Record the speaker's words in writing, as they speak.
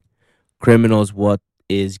Criminals, what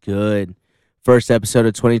is good? First episode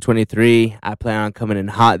of 2023. I plan on coming in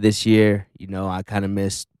hot this year. You know, I kind of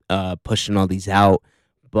missed pushing all these out,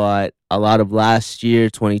 but a lot of last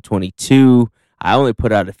year, 2022, I only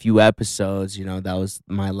put out a few episodes. You know, that was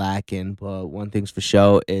my lacking. But one thing's for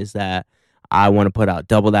sure is that I want to put out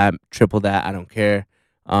double that, triple that. I don't care.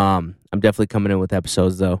 I'm definitely coming in with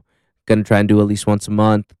episodes though. Gonna try and do at least once a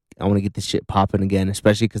month. I want to get this shit popping again,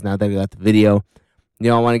 especially because now that I got the video. You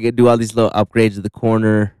know, I want to do all these little upgrades to the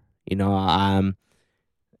corner. You know, I'm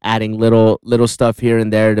adding little stuff here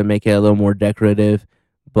and there to make it a little more decorative.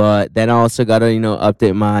 But then I also got to,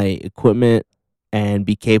 update my equipment and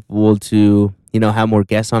be capable to, have more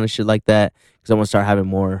guests on and shit like that. Because I want to start having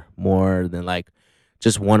more than like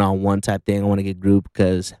just one-on-one type thing. I want to get group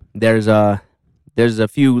because there's a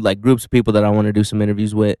few like groups of people that I want to do some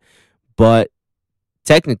interviews with. But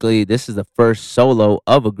technically, this is the first solo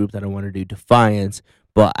of a group that I want to do, Defiance.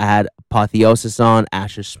 But I had Apotheosis on,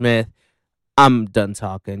 Asher Smith. I'm done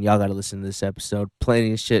talking. Y'all got to listen to this episode.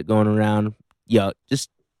 Plenty of shit going around. Yo, just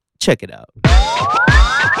check it out.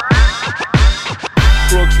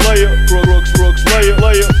 Crooks layer, crooks layer,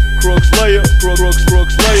 layer, crooks layer, crooks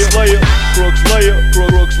layer, layer, crooks layer,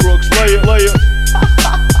 crooks layer, layer.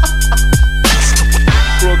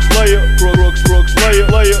 Crooks layer, crooks layer,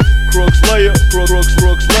 layer, crooks layer, crooks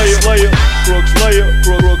layer, layer, crooks layer,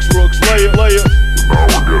 crooks layer, layer. Now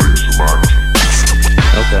we're getting some action.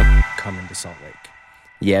 Okay. Coming to Salt Lake.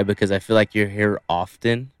 Yeah, because I feel like you're here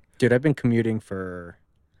often. Dude, I've been commuting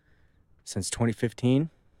since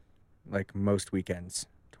 2015, like most weekends.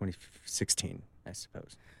 2016, I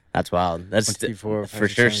suppose. That's wild. That's for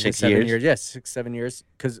sure 6 years. Yes, 6-7 years.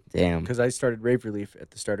 Damn. Because I started Rave Relief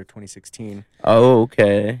at the start of 2016. Oh,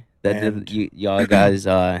 okay. Y'all guys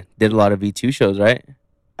did a lot of V2 shows, right?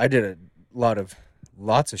 I did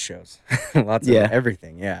lots of shows, lots of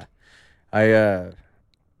everything. Yeah, so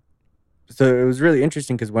it was really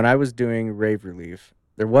interesting because when I was doing Rave Relief,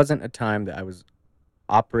 there wasn't a time that I was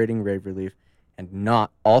operating Rave Relief and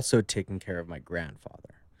not also taking care of my grandfather.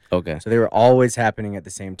 Okay. So they were always happening at the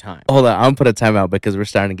same time. Hold on, I'm gonna put a timeout because we're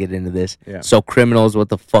starting to get into this. Yeah. So Criminals, what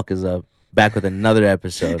the fuck is up? Back with another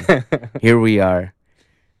episode. Here we are.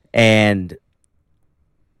 And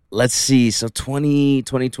let's see. So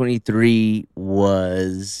 2023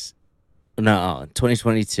 was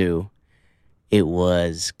 2022. It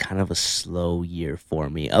was kind of a slow year for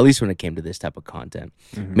me, at least when it came to this type of content.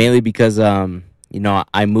 Mm-hmm. Mainly because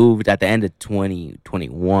I moved at the end of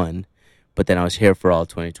 2021, but then I was here for all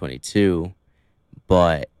 2022.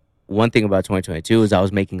 But one thing about 2022 is I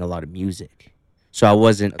was making a lot of music, so I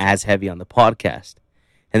wasn't as heavy on the podcast.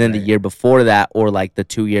 And then the year before that, or like the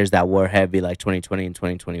 2 years that were heavy, like 2020 and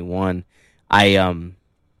 2021, I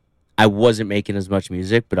wasn't making as much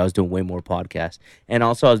music, but I was doing way more podcasts. And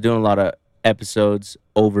also I was doing a lot of episodes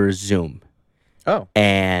over Zoom. Oh.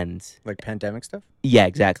 And like pandemic stuff? Yeah,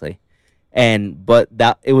 exactly. But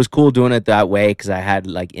it was cool doing it that way because I had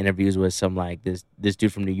like interviews with some like this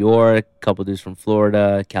dude from New York, a couple dudes from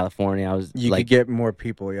Florida, California. You could get more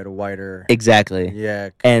people. You had a wider. Exactly. Yeah.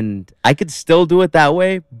 And I could still do it that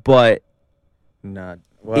way, but not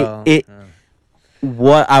well.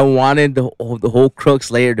 What I wanted the whole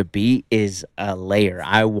Crooks layer to be is a layer.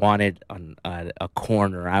 I wanted a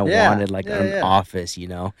corner. I wanted like an office,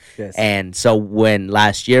 Yes. And so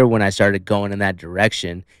last year when I started going in that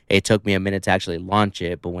direction, it took me a minute to actually launch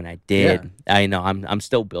it. But when I did, I know I'm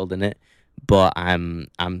still building it, but I'm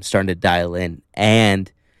starting to dial in.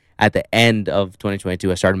 And at the end of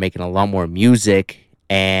 2022, I started making a lot more music.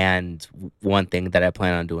 And one thing that I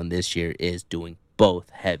plan on doing this year is doing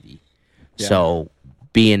both heavy. Yeah. So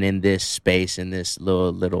being in this space, in this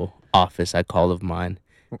little office I call of mine,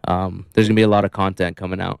 there's going to be a lot of content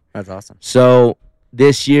coming out. That's awesome. So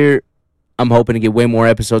this year, I'm hoping to get way more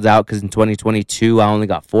episodes out because in 2022, I only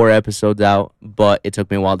got 4 episodes out, but it took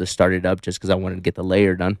me a while to start it up just because I wanted to get the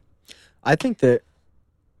layer done. I think that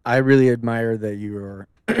I really admire that you are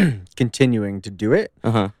continuing to do it.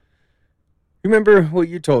 Uh-huh. Remember what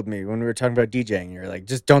you told me when we were talking about DJing? You're like,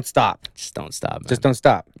 just don't stop. Just don't stop, man. Just don't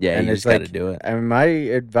stop. Yeah, and you just got to do it. I mean, my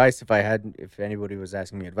advice, if anybody was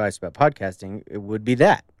asking me advice about podcasting, it would be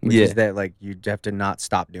that. Which is that, like, you have to not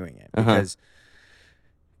stop doing it.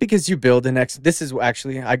 Because you build this is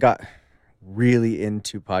actually, I got really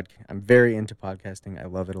into I'm very into podcasting. I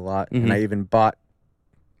love it a lot. Mm-hmm. And I even bought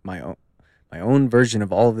my own version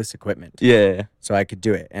of all of this equipment. Yeah. So I could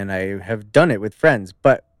do it. And I have done it with friends.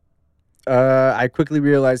 But I quickly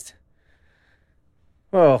realized,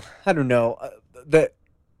 well, I don't know, that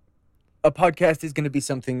a podcast is going to be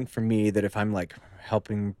something for me that if I'm like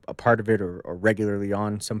helping a part of it or regularly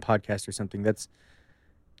on some podcast or something, that's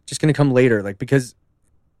just going to come later, like, because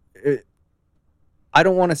I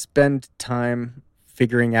don't want to spend time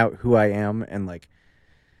figuring out who I am and like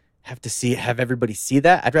have everybody see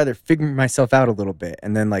that. I'd rather figure myself out a little bit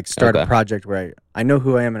and then like start a project where I know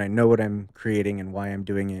who I am and I know what I'm creating and why I'm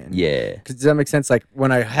doing it. And, yeah. Does that make sense? Like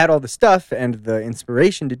when I had all the stuff and the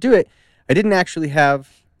inspiration to do it, I didn't actually have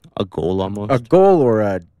a goal almost. A goal or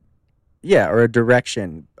a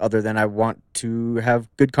direction other than I want to have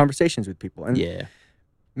good conversations with people. And yeah.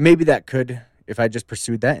 Maybe that could, if I just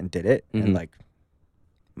pursued that and did it and like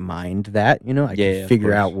mind that, you know, I can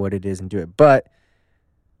figure out what it is and do it. But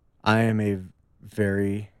I am a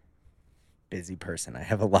very busy person. I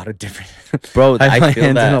have a lot of different bro. I have my feel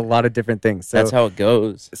hands that. in a lot of different things. So that's how it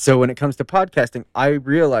goes. So when it comes to podcasting, I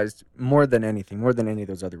realized more than any of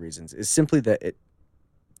those other reasons, is simply that it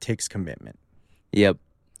takes commitment. Yep.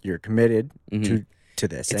 You're committed to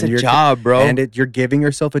this. It's a job, bro. And you're giving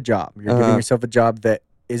yourself a job. You're giving yourself a job that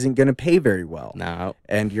isn't going to pay very well. No.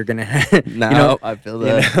 And you're going to no, you know, I feel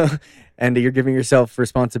that. You know, and you're giving yourself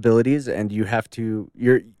responsibilities, and you have to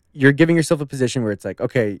you're giving yourself a position where it's like,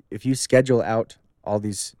 okay, if you schedule out all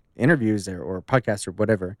these interviews or podcasts or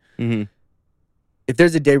whatever, if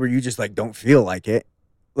there's a day where you just like don't feel like it,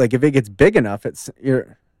 like if it gets big enough,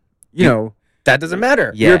 you know, that doesn't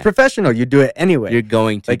matter. Yeah. You're a professional. You do it anyway. You're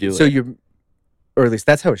going to do it. So or at least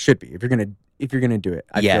that's how it should be. If you're gonna do it,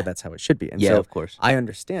 I feel that's how it should be. And so of course. I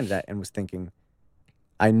understand that and was thinking,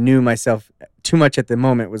 I knew myself too much at the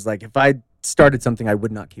moment. Was like, if I started something, I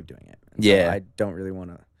would not keep doing it. And so I don't really want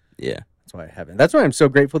to. Yeah. That's why I haven't. That's why I'm so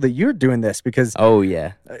grateful that you're doing this, because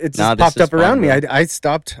it just popped up around me. I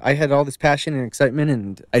stopped. I had all this passion and excitement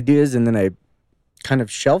and ideas, and then I kind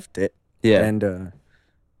of shelved it. Yeah. And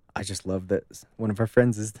I just love that one of our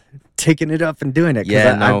friends is taking it up and doing it.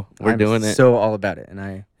 Yeah, we're I'm doing it. So all about it.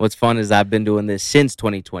 And what's fun is I've been doing this since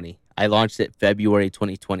 2020. I launched it February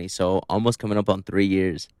 2020, so almost coming up on 3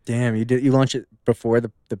 years. Damn, you launched it before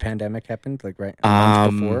the pandemic happened, like right a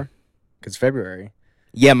month before, because February.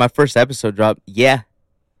 Yeah, my first episode dropped. Yeah.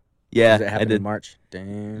 It happened in March.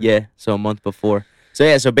 Damn. Yeah, so a month before.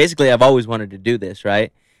 So basically I've always wanted to do this,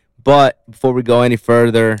 right? But before we go any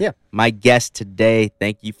further, my guest today,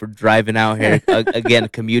 thank you for driving out here again,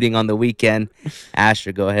 commuting on the weekend.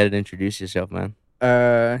 Asher, go ahead and introduce yourself, man.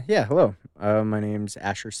 Hello. My name's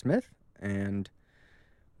Asher Smith, and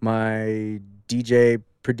my DJ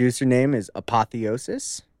producer name is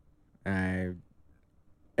Apotheosis. I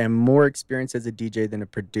am more experienced as a DJ than a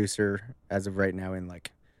producer as of right now in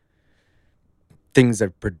like things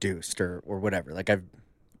I've produced or whatever. Like I've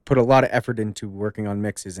put a lot of effort into working on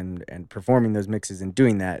mixes and performing those mixes and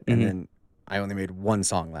doing that, and then I only made one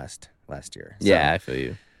song last year. So, yeah, I feel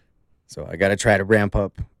you. So I got to try to ramp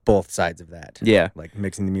up both sides of that. Yeah. Like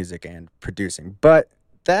mixing the music and producing. But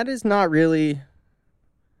that is not really,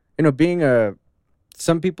 you know,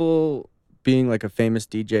 some people being like a famous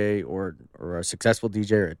DJ or a successful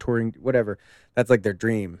DJ or a touring, whatever, that's like their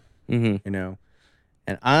dream, you know?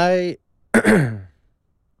 And I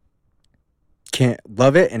can't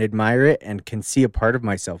love it and admire it and can see a part of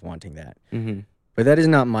myself wanting that. But that is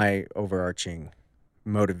not my overarching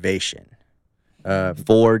motivation.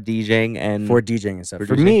 For DJing and stuff. producing?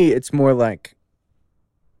 For me, it's more like,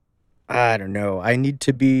 I don't know. I want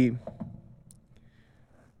to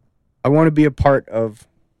be a part of.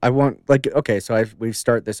 We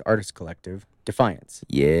start this artist collective, Defiance.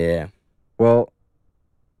 Yeah. Well,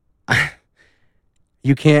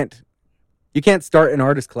 you can't start an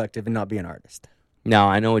artist collective and not be an artist. No,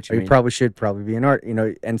 I know what you mean. You probably should be an art, you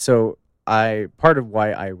know. And so part of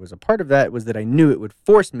why I was a part of that was that I knew it would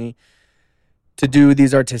force me to do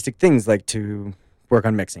these artistic things, like to work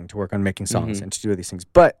on mixing, to work on making songs, and to do these things.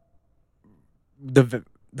 But the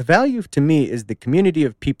value to me is the community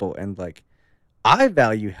of people, and like I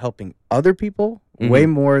value helping other people way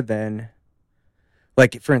more than,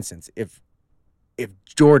 like, for instance, if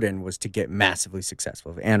Jordan was to get massively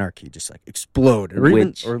successful, if Anarchy just like explode,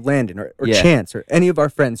 or Landon or Chance or any of our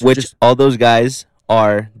friends, all those guys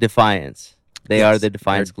are Defiance. They are the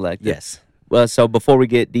Defiance Collective. Yes. Well, so before we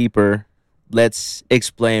get deeper, let's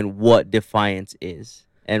explain what Defiance is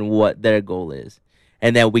and what their goal is,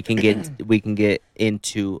 and then we can get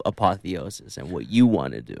into Apotheosis and what you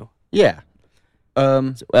want to do. Yeah.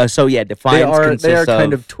 Defiance. They are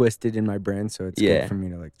kind of twisted in my brain, so it's good for me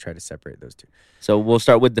to like try to separate those two. So we'll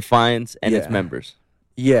start with Defiance and its members.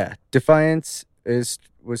 Yeah, Defiance was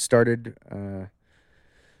started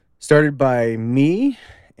by me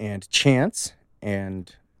and Chance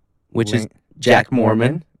and which is Jack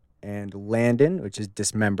Mormon. And Landon, which is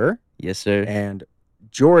Dismember. Yes, sir. And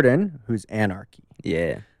Jordan, who's Anarchy.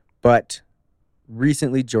 Yeah. But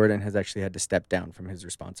recently Jordan has actually had to step down from his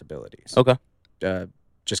responsibilities. Okay.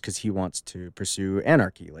 Just because he wants to pursue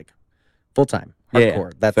anarchy, like full time, Yeah,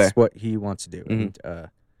 hardcore. That's fair. what he wants to do. Mhm. And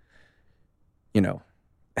you know,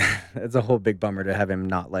 it's a whole big bummer to have him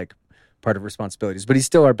not like part of responsibilities. But he's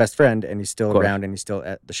still our best friend, and he's still course. around, and he's still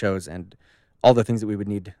at the shows, and all the things that we would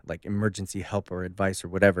need, like emergency help or advice or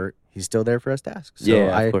whatever, he's still there for us to ask. So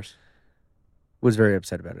Yeah, I of course. was very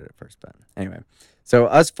upset about it at first, but anyway. So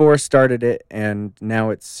us four started it, and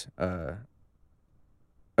now it's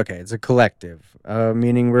it's a collective,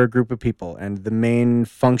 meaning we're a group of people, and the main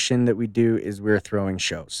function that we do is we're throwing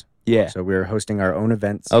shows. Yeah. So we're hosting our own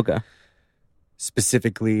events, Okay.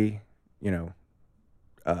 specifically,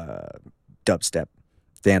 dubstep,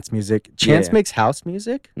 dance music. Chance Yeah. makes house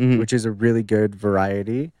music, Mhm. which is a really good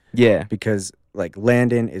variety Yeah. because like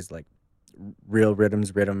Landon is like real rhythm.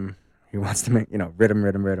 He wants to make,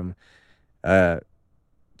 rhythm.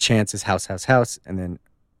 Chance is house, and then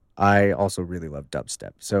I also really love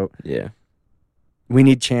dubstep. So Yeah. we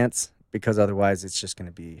need Chance because otherwise it's just going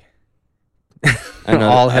to be Another-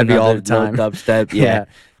 all heavy all another the time. Dubstep. Yeah.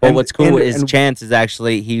 Well, And- what's cool and- is and- Chance is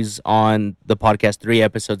actually he's on the podcast 3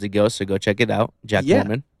 episodes ago, so go check it out. Jack Yeah.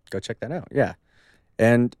 Mormon. Go check that out. Yeah.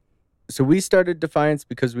 And so we started Defiance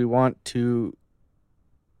because we want to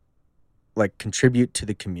like contribute to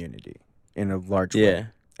the community in a large way. Yeah.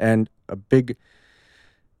 And a big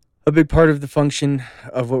part of the function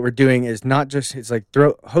of what we're doing is not just it's like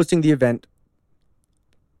hosting the event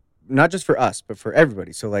not just for us but for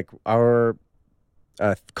everybody. So like our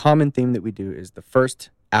common theme that we do is the first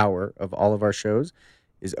hour of all of our shows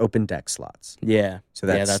is open deck slots. Yeah. So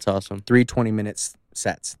Yeah, that's that's awesome. 3 20-minute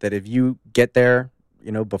sets that if you get there,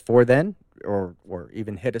 before then or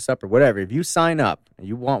even hit us up or whatever, if you sign up and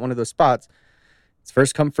you want one of those spots, it's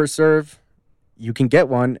first come, first serve. You can get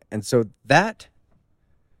one. And so that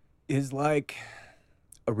is like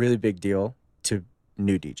a really big deal to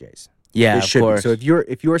new DJs. Yeah, It of should be. course. So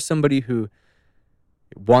if you're somebody who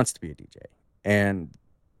wants to be a DJ and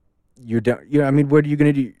you don't, what are you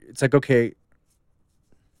going to do? It's like, okay,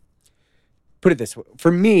 put it this way.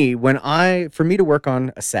 For me to work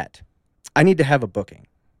on a set, I need to have a booking.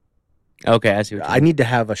 Okay, I see what you I need to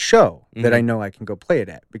have a show that Mhm. I know I can go play it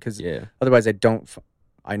at because Yeah. otherwise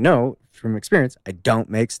I know from experience, I don't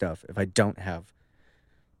make stuff if I don't have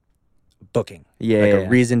booking. Yeah. Like yeah, a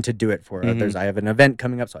reason to do it for Mhm. others. I have an event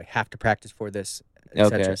coming up, so I have to practice for this, yeah.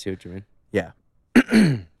 Okay, I etc. see what you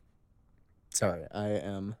mean. Sorry, I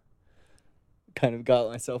am kind of got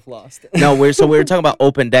myself lost. No, we were talking about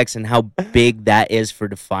open decks and how big that is for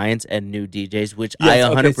Defiance and new DJs, which I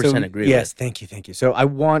 100% agree yes, thank you. So I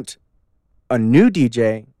want a new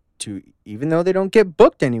DJ to, even though they don't get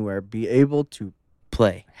booked anywhere, be able to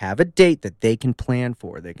play. have a date that they can plan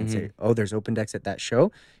for. They can Mhm. say, oh, there's open decks at that show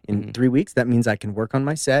in Mhm. 3 weeks. That means I can work on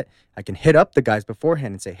my set. I can hit up the guys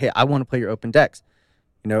beforehand and say, hey, I want to play your open decks.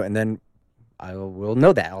 And then I will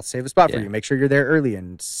know that. I'll save a spot for Yeah. you. Make sure you're there early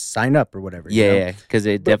and sign up or whatever. Yeah, because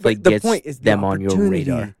it definitely the gets point is the them on your opportunity.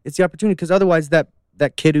 radar. It's the opportunity because otherwise that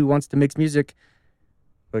kid who wants to mix music,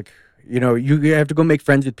 like, you have to go make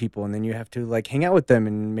friends with people and then you have to like hang out with them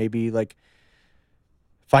and maybe like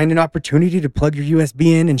find an opportunity to plug your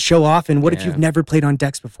USB in and show off. And what if Yeah. you've never played on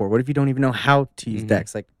decks before? What if you don't even know how to use Mhm.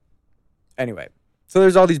 decks? Like, anyway, so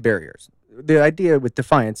there's all these barriers. The idea with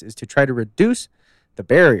Defiance is to try to reduce the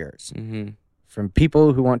barriers Mm-hmm. from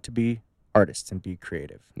people who want to be artists and be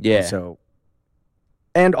creative. Yeah.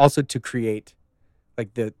 And also to create,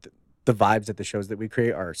 like the vibes at the shows that we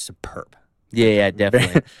create are superb. Yeah,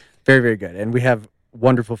 definitely. Very, very good. And we have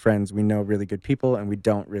wonderful friends. We know really good people, and we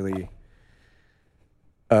don't really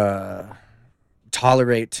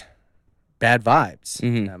tolerate bad vibes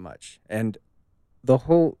Mhm. that much. And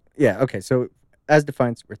so as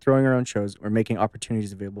Defiance, we're throwing our own shows. We're making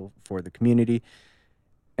opportunities available for the community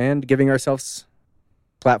and giving ourselves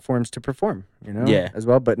platforms to perform, Yeah. as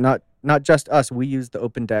well. But not just us. We use the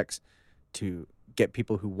open decks to get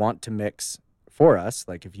people who want to mix for us.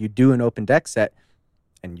 Like if you do an open deck set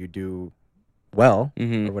and you do well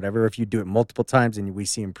Mhm. or whatever, if you do it multiple times and we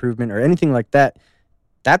see improvement or anything like that,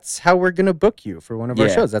 that's how we're going to book you for one of our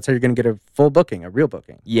Yeah. shows. That's how you're going to get a full booking, a real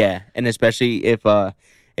booking. Yeah, and especially if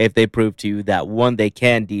they prove to you that one, they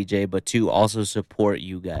can DJ, but two, also support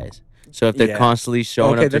you guys. So if they're Yeah. constantly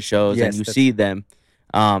showing Okay, up to that's- shows yes, and you that's- see them,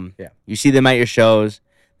 Yeah. you see them at your shows,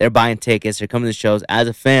 they're buying tickets, they're coming to shows as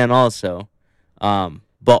a fan also,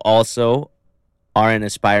 but also are an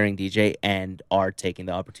aspiring DJ and are taking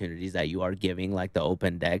the opportunities that you are giving, like the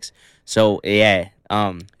open decks. So yeah,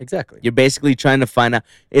 Exactly. you're basically trying to find out.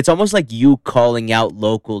 It's almost like you calling out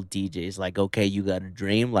local DJs. Like, okay, you got a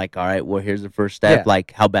dream. Like, all right, well, here's the first step. Yeah.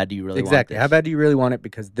 Like, how bad do you really want Exactly. this? How bad do you really want it?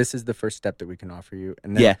 Because this is the first step that we can offer you.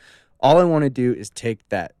 And then Yeah. all I want to do is take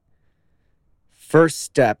that first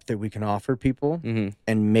step that we can offer people Mm-hmm.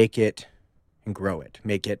 and make it and grow it.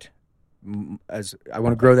 Make it as I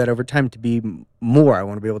want to grow that over time to be more. I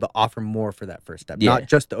want to be able to offer more for that first step, Yeah. not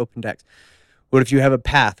just the open decks. What if you have a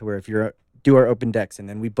path where if you're do our open decks and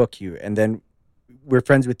then we book you and then we're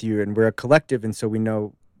friends with you and we're a collective, and so we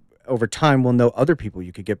know over time we'll know other people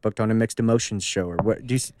you could get booked on a Mixed Emotions show or what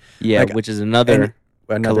do you Yeah, like, which is another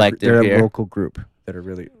collective they're here. a local group that are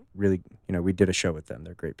really we did a show with them.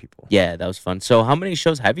 They're great people. Yeah, that was fun. So how many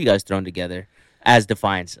shows have you guys thrown together as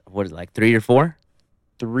Defiance? What is it, like 3 or 4?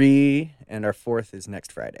 3, and our 4th is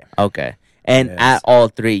next Friday. Okay. And Yes. at all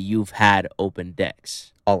 3, you've had open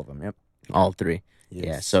decks. All of them. Yep. All 3. Yeah.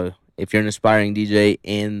 Yes. So if you're an aspiring DJ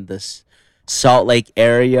in the Salt Lake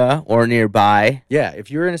area or nearby, Yeah, if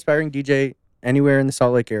you're an aspiring DJ anywhere in the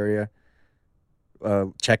Salt Lake area,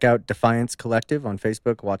 check out Defiance Collective on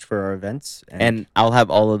Facebook. Watch for our events, and I'll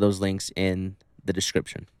have all of those links in the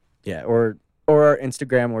description. yeah, or our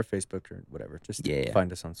Instagram or Facebook or whatever. Just Yeah.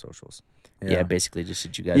 find us on socials. Yeah, basically just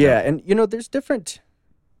hit you guys Yeah, up. and there's different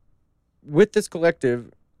with this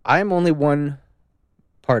collective. I'm only one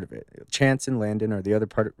part of it. Chance and Landon are the other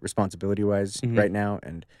part, responsibility wise, Mhm. right now,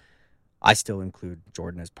 and I still include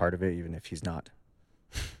Jordan as part of it, even if he's not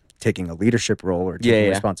taking a leadership role or taking Yeah.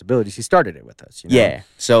 responsibilities. He started it with us. Yeah,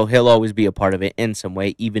 so he'll always be a part of it in some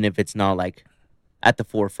way, even if it's not like at the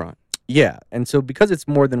forefront. Yeah, and so because it's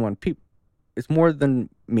more than one people, it's more than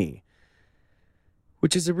me,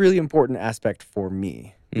 which is a really important aspect for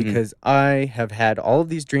me Mhm. because I have had all of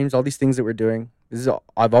these dreams, all these things that we're doing.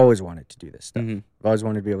 I've always wanted to do this stuff. Mhm. I've always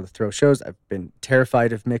wanted to be able to throw shows. I've been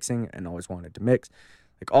terrified of mixing and always wanted to mix.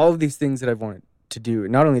 Like all of these things that I've wanted to do.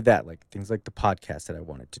 Not only that, like things like the podcast that I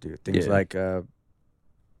wanted to do. Things Yeah. like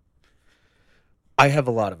I have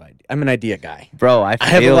a lot of ideas. I'm an idea guy. Bro, I I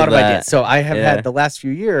have a feel lot of that. ideas. So I have Yeah. had the last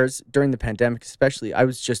few years during the pandemic, especially, I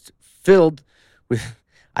was just filled with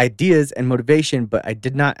ideas and motivation, but I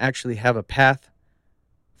did not actually have a path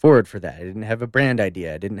forward for that. I didn't have a brand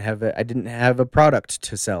idea. I didn't have a product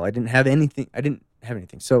to sell. I didn't have anything.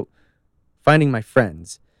 So finding my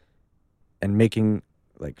friends and making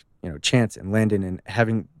like, Chance and Landon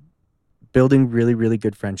and building really, really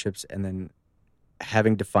good friendships and then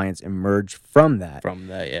having Defiance emerge from that From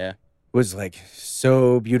that, yeah. was like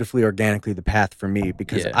so beautifully organically the path for me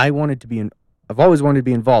because Yeah. I've always wanted to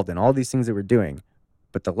be involved in all these things that we're doing,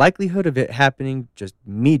 but the likelihood of it happening, just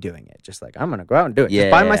me doing it, just like I'm gonna go out and do it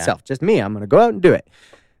just by Yeah. myself, just me, I'm gonna go out and do it.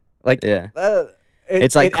 Like Yeah.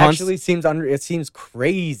 it's like it actually seems it seems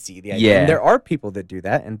crazy the idea. Yeah. And there are people that do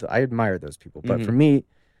that, and I admire those people. But Mhm. for me,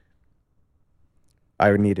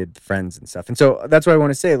 I needed friends and stuff, and so that's what I want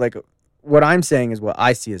to say. Like, what I'm saying is what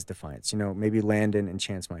I see as Defiance. Maybe Landon and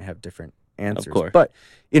Chance might have different answers, course. but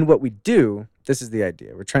in what we do, this is the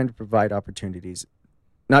idea. We're trying to provide opportunities,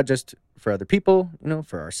 not just for other people,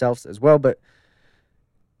 for ourselves as well, but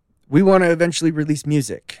we want to eventually release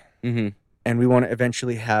music. Mm-hmm. And we want to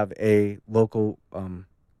eventually have a local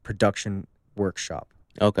production workshop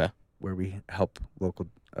Okay. where we help local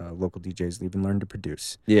DJs even learn to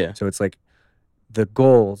produce. Yeah. So it's like the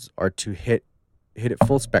goals are to hit it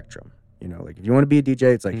full spectrum. Like if you want to be a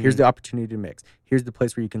DJ, it's like here's the opportunity to mix. Here's the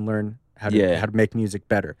place where you can learn how to make music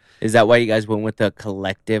better. Is that why you guys went with a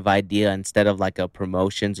collective idea instead of like a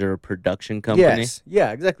promotions or a production company? Yes,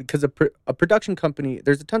 yeah, exactly. Because a production company,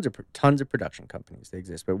 there's tons of production companies that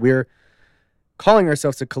exist, but we're calling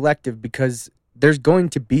ourselves a collective because there's going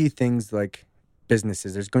to be things like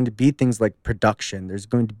businesses. There's going to be things like production. There's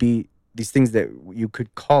going to be these things that you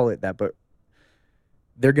could call it that, but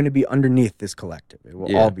they're going to be underneath this collective. It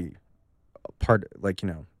will all be a part, like,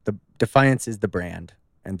 the Defiance is the brand.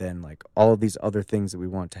 And then like all of these other things that we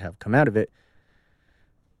want to have come out of it,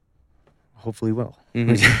 hopefully will.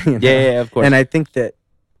 Mhm. Yeah, of course. And I think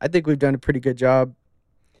we've done a pretty good job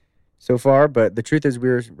so far, but the truth is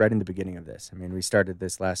we're right in the beginning of this. I mean, we started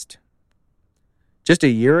this just a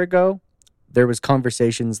year ago. There was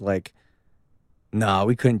conversations like, no,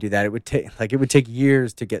 we couldn't do that. It would take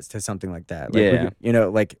years to get to something like that.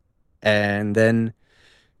 Like, and then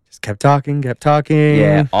just kept talking.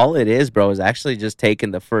 Yeah, all it is, bro, is actually just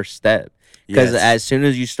taking the first step. Because as soon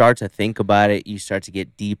as you start to think about it, you start to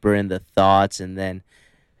get deeper in the thoughts, and then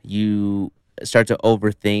you start to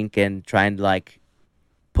overthink and try and like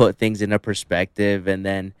put things into perspective, and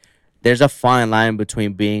then there's a fine line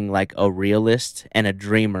between being like a realist and a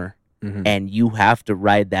dreamer, and you have to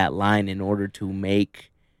ride that line in order to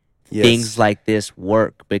make things like this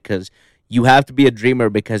work, because you have to be a dreamer,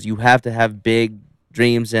 because you have to have big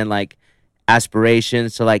dreams and like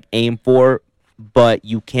aspirations to like aim for, but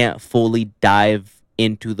you can't fully dive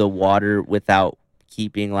into the water without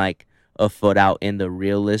keeping like a foot out in the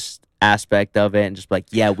realist aspect of it, and just like,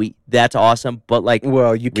 yeah, that's awesome, but like,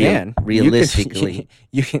 well, you can realistically,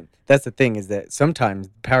 you can. That's the thing, is that sometimes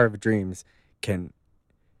the power of dreams can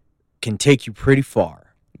take you pretty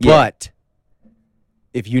far, but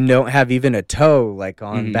if you don't have even a toe like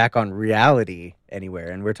on back on reality anywhere,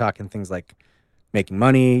 and we're talking things like making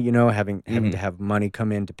money, you know, having to have money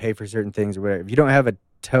come in to pay for certain things or whatever. If you don't have a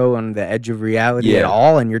toe on the edge of reality at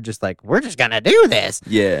all, and you're just like, we're just gonna do this,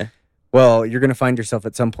 well, you're gonna find yourself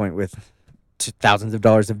at some point with thousands of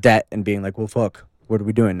dollars of debt and being like, well, fuck, what are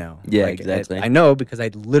we doing now? Yeah, like, exactly. I know, because I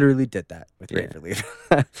literally did that with Raver Leaf.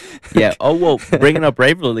 Yeah. Oh, well, bringing up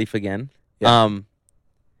Raver Leaf again. Yeah.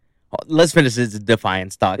 Let's finish this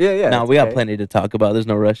Defiance talk. Yeah. No, we got plenty to talk about. There's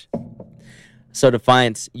no rush. So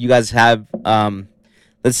Defiance, you guys have,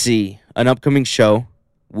 let's see, an upcoming show,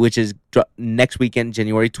 which is next weekend,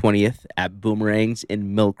 January 20th, at Boomerangs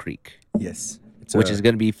in Mill Creek. Yes. Which is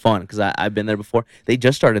going to be fun, because I've been there before. They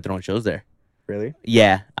just started throwing shows there. Really?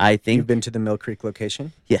 Yeah, I think. You've been to the Mill Creek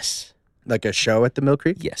location? Yes. Like a show at the Mill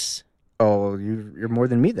Creek? Yes. Oh, you're more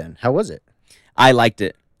than me then. How was it? I liked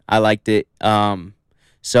it.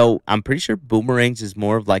 So I'm pretty sure Boomerangs is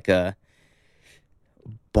more of like a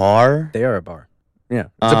bar. They are a bar. Yeah.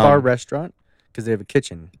 It's a bar restaurant, because they have a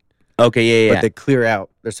kitchen. Okay, yeah. But they clear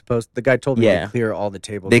out. The guy told me they clear all the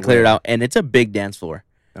tables. They clear it out, and it's a big dance floor.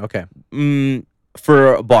 Okay.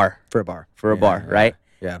 For a bar. Right?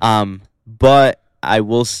 Yeah. But I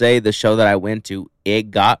will say, the show that I went to,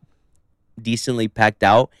 it got decently packed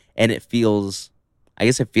out, and it feels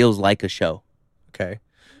like a show. Okay.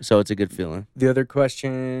 So it's a good feeling. The other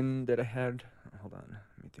question that I had, hold on,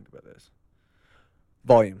 let me think about this.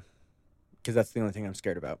 Volume, because that's the only thing I'm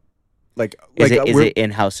scared about. Is it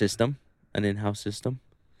in-house system? An in-house system?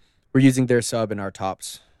 We're using their sub in our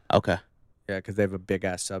tops. Okay. Yeah, because they have a big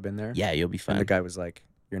ass sub in there. Yeah, you'll be fine. And the guy was like,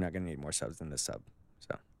 "You're not gonna need more subs than this sub."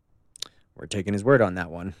 So we're taking his word on that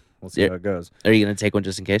one. We'll see how it goes. Are you gonna take one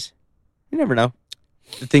just in case? You never know.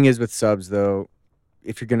 The thing is with subs, though,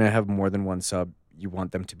 if you're gonna have more than one sub, you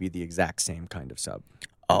want them to be the exact same kind of sub.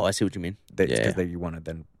 Oh, I see what you mean. Because you want to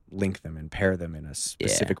then link them and pair them in a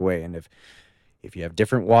specific way. And if you have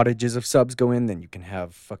different wattages of subs go in, then you can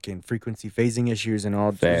have fucking frequency phasing issues and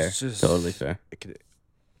all. Fair, totally fair.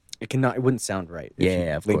 It wouldn't sound right.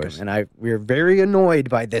 Yeah, of course. Them. And we're very annoyed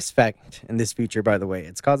by this fact and this feature, by the way.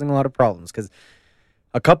 It's causing a lot of problems, because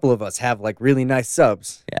a couple of us have like really nice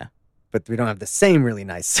subs. Yeah. But we don't have the same really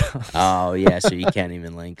nice subs. Oh yeah, so you can't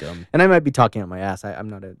even link them. And I might be talking out my ass. I'm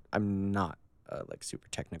not like super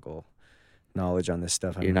technical knowledge on this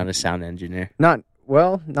stuff. You're not a sound engineer.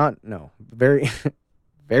 Very,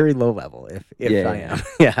 very low level. If I am,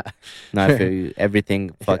 yeah. Not for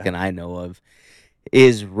everything fucking I know of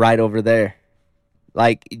is right over there.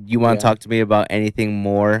 Like, you want to talk to me about anything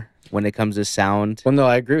more when it comes to sound? Well, no,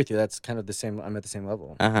 I agree with you. That's kind of the same. I'm at the same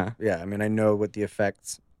level. Yeah, I mean, I know what the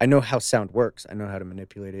effects. I know how sound works. I know how to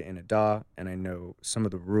manipulate it in a DAW, and I know some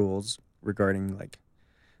of the rules regarding like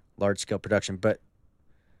large scale production. But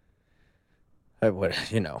they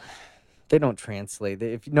don't translate.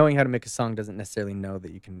 If knowing how to make a song doesn't necessarily know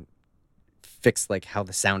that you can fix like how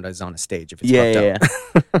the sound is on a stage if it's fucked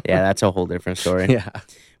up. Yeah, that's a whole different story. Yeah.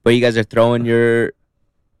 But you guys are throwing your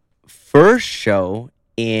first show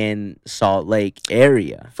in Salt Lake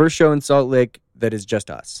area. First show in Salt Lake that is just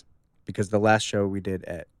us, because the last show we did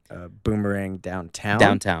at Boomerang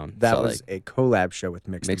downtown. That was a collab show with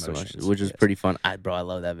Mixed Emotions, which was pretty fun. I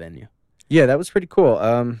love that venue. Yeah, that was pretty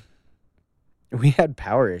cool. We had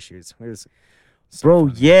power issues. It was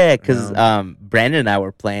yeah, because Brandon and I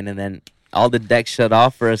were playing, and then all the decks shut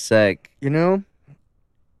off for a sec.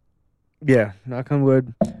 Yeah, knock on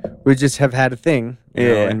wood. We just have had a thing. You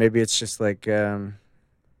know, and maybe it's just like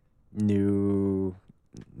new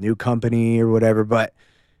company or whatever, but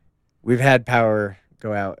we've had power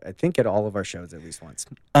go out, I think, at all of our shows at least once.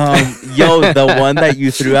 The one that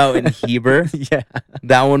you threw out in Heber. Yeah.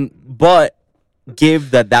 That one, but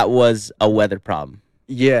give that was a weather problem.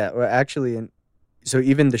 Yeah, well, actually, so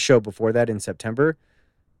even the show before that in September,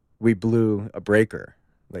 we blew a breaker.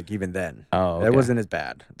 Like, even then. Oh, okay. That wasn't as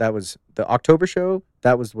bad. That was the October show.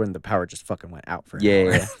 That was when the power just fucking went out for an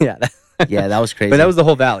hour. Yeah. Yeah, that was crazy. But that was the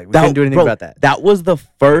whole valley. We couldn't do anything about that. That was the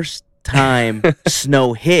first time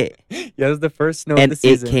snow hit. Yeah, it was the first snow of the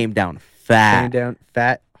season. And it came down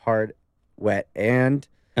fat. hard, wet, and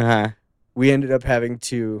Uh-huh. we ended up having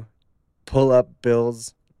to pull up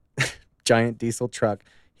Bill's giant diesel truck.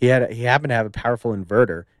 He happened to have a powerful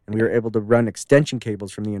inverter, and we were able to run extension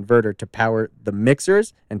cables from the inverter to power the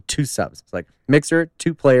mixers and 2 subs. It's like mixer,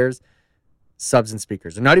 2 players, subs and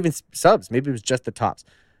speakers. And not even subs. Maybe it was just the tops.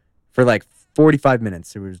 For like 45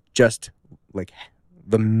 minutes, it was just like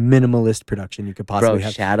the minimalist production you could possibly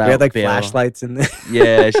have. Shout out We had like Bill. flashlights in there.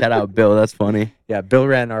 Yeah, shout out Bill. That's funny. Yeah, Bill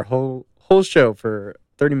ran our whole show for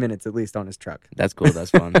 30 minutes at least on his truck. That's cool. That's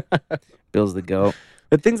fun. Bill's the GOAT.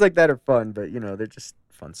 But things like that are fun, but they're just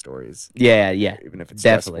fun stories. Yeah. Even if it's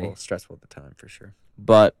Definitely. stressful at the time, for sure.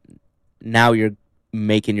 But now you're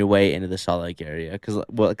making your way into the Salt Lake area because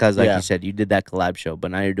like Yeah. you said, you did that collab show,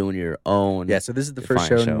 but now you're doing your own. Yeah, so this is the first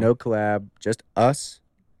Defiant show, show. no collab, just us,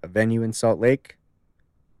 a venue in Salt Lake,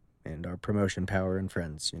 and our promotion power and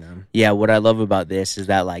friends, Yeah, what I love about this is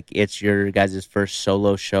that like it's your guys' first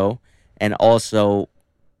solo show, and also,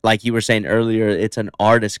 like you were saying earlier, it's an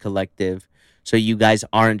artist collective. So you guys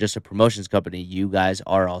aren't just a promotions company. You guys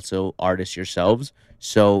are also artists yourselves.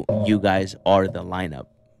 So you guys are the lineup.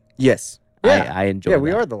 Yes. Yeah. I enjoy. Yeah,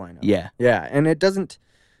 we that. are the lineup. Yeah. Yeah, and it's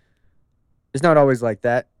not always like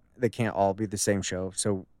that. They can't all be the same show.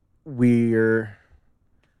 So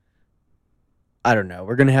I don't know.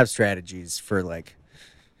 We're going to have strategies for like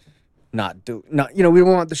we don't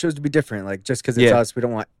want the shows to be different. Like just because it's Yeah. us, we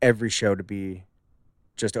don't want every show to be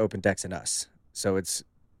just Open Decks and us. So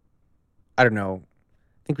I don't know.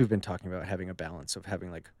 I think we've been talking about having a balance of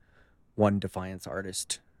having like one Defiance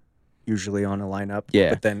artist usually on a lineup. Yeah.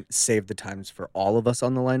 But then save the times for all of us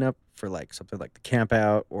on the lineup for like something like the Camp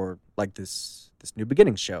Out or like this New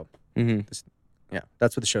Beginnings show. Mm-hmm. Yeah,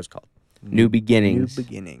 that's what the show's called. New Beginnings. New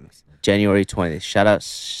Beginnings. January 20th. Shout out.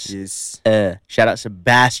 Yes. Shout out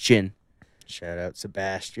Sebastian. Shout out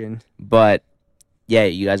Sebastian. But yeah,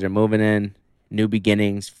 you guys are moving in. New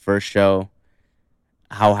Beginnings. First show.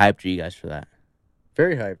 How hyped are you guys for that?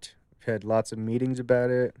 Very hyped. We've had lots of meetings about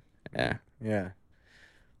it. Yeah. Yeah.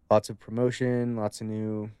 Lots of promotion, lots of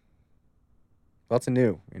new,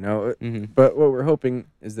 Mm-hmm. But what we're hoping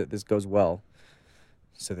is that this goes well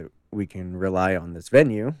so that we can rely on this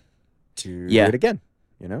venue to do it again,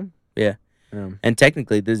 Yeah. And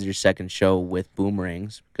technically, this is your second show with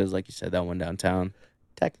Boomerangs because, like you said, that one downtown.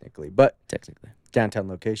 Technically, but Technically. downtown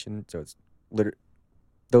location, so it's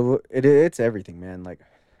it's everything, man. Like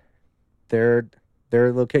their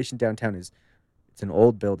location downtown it's an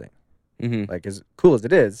old building. Mm-hmm. Like as cool as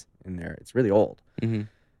it is in there, it's really old. Mm-hmm. And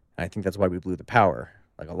I think that's why we blew the power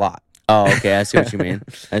like a lot. Oh, okay. I see what you mean.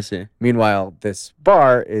 I see. Meanwhile, this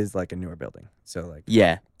bar is like a newer building, so like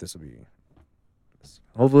Yeah. this will be.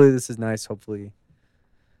 Hopefully, this is nice. Hopefully,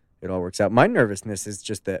 it all works out. My nervousness is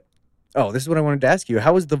just that. Oh, this is what I wanted to ask you.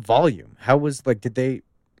 How was the volume? How was like?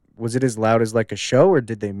 Was it as loud as like a show, or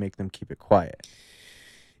did they make them keep it quiet?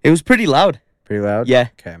 It was pretty loud. Pretty loud. Yeah.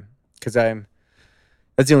 Okay. Because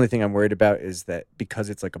that's the only thing I'm worried about is that because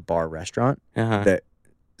it's like a bar restaurant, Uh-huh. that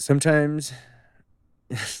sometimes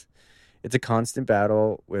it's a constant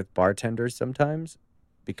battle with bartenders sometimes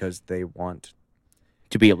because they want.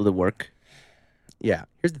 To be able to work. Yeah.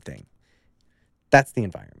 Here's the thing. That's the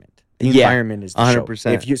environment. The Yeah, environment is the show.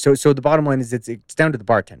 100%. If you so the bottom line is it's down to the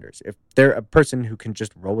bartenders. If they're a person who can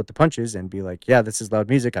just roll with the punches and be like, yeah, this is loud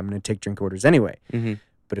music, I'm going to take drink orders anyway. Mm-hmm.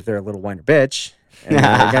 But if they're a little whiner bitch, and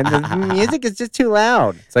they're like, the music is just too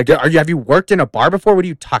loud. It's like, have you worked in a bar before? What are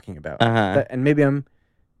you talking about? Uh-huh. And maybe I'm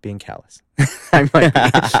being callous. I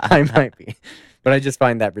might be. But I just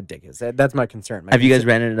find that ridiculous. That's my concern. Have you guys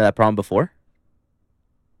ran into that problem before?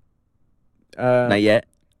 Not yet.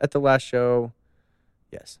 At the last show,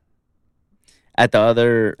 yes. At the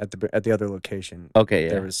other. At the other location, Okay. Yeah.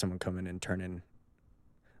 there was someone coming and turning.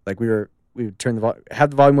 Like we would turn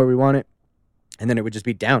have the volume where we want it, and then it would just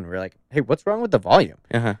be down. We're like, hey, what's wrong with the volume?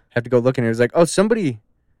 Uh-huh. Have to go look, and it was like, oh, somebody.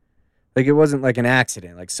 Like it wasn't like an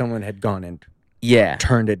accident. Like someone had gone and Yeah.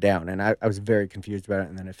 turned it down, and I was very confused about it.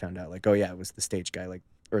 And then I found out, like, oh yeah, it was the stage guy, like,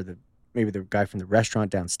 or maybe the guy from the restaurant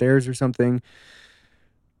downstairs or something.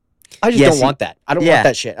 I just don't want that. I don't want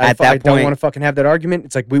that shit. I don't point- want to fucking have that argument.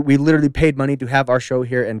 It's like we literally paid money to have our show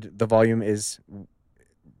here, and the volume is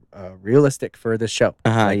realistic for this show.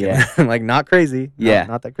 Uh-huh, yeah. Like not crazy. No, Yeah.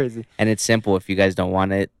 not that crazy. And it's simple. If you guys don't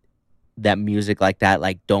want it, that music like that,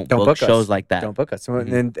 like don't book us. shows like that. Don't book us. So,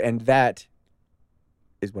 Mhm. and that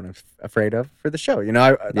is what I'm afraid of for the show.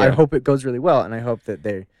 I Yeah. hope it goes really well, and I hope that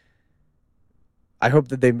I hope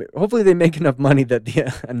that hopefully they make enough money that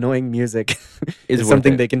the annoying music Is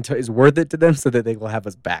something worth they can is worth it to them, so that they will have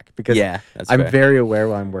us back. Because Yeah, that's I'm fair. very aware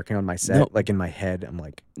while I'm working on my set, No. like in my head, I'm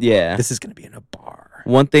like, Yeah. this is gonna be in a bar.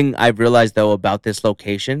 One thing I've realized though about this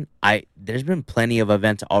location, there's been plenty of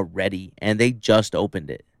events already, and they just opened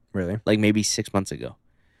it Really? like maybe 6 months ago.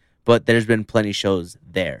 But there's been plenty shows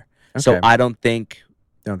there, so Okay. I don't think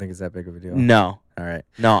Don't think it's that big of a deal. no, All right.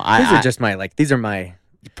 no. These are my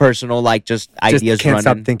Personal like just ideas can't running.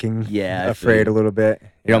 stop thinking. Yeah, I feel Afraid you. a little bit.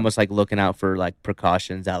 You're almost like looking out for like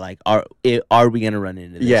precautions that like are we gonna run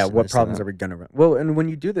into this? Yeah. and What this and problems that? are we gonna run? Well, and when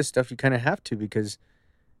you do this stuff, you kind of have to, because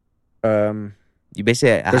You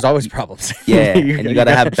basically there's always problems. Yeah, and you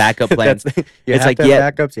gotta have backup plans. You It's have like, to have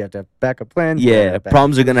yeah. backups. You have to have backup plans. you gotta Yeah, have backup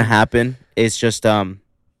problems are gonna happen. It's just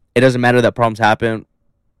it doesn't matter that problems happen.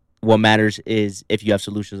 What matters is if you have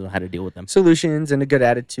solutions on how to deal with them. solutions and a good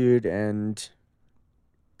attitude and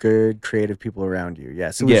good creative people around you.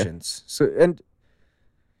 Yeah, solutions. So, and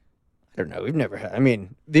I don't know. We've never had. I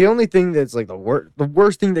mean, the only thing that's like the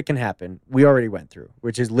worst thing that can happen, we already went through,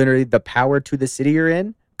 which is literally the power to the city you're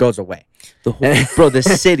in goes away. The whole, bro, the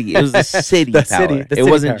city. It was the city The power. city- the it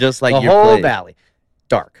city wasn't power. just like the your whole place. valley,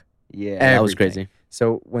 dark. Yeah, that was Everything. crazy.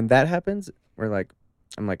 So when that happens, we're like,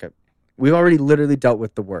 we already literally dealt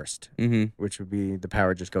with the worst, hmm which would be the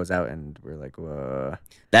power just goes out, and we're like,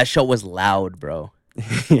 That show was loud, bro.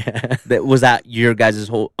 yeah, Was that your guys'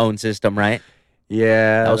 whole own system, right?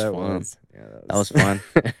 yeah, That was fun. Yeah, That was fun.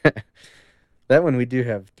 That one we do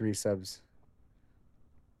have 3 subs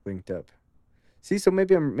linked up. See, so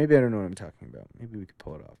maybe I don't know what I'm talking about. Maybe we could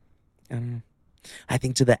pull it off. I don't know. I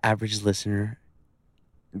think to the average listener,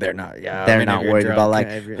 They're not. Yeah, they're not worried about like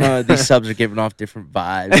these subs are giving off different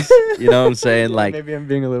vibes. You know what I'm saying? Like, maybe I'm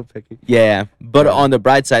being a little picky. yeah. But Yeah. on the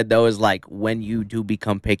bright side, though, is like when you do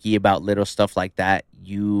become picky about little stuff like that,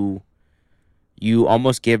 you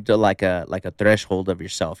almost give to like a threshold of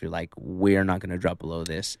yourself. You're like, we're not gonna drop below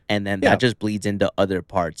this, and then Yeah. that just bleeds into other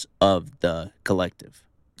parts of the collective.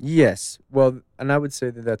 Yes. Well, and I would say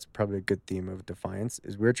that that's probably a good theme of Defiance,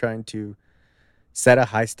 is we're trying to set a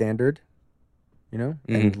high standard,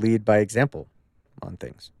 and lead by example on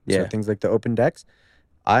things. Yeah. So things like the open decks,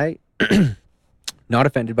 I not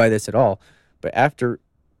offended by this at all, but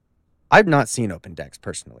I've not seen open decks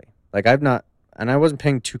personally. Like I've not, and I wasn't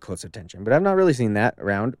paying too close attention, but I've not really seen that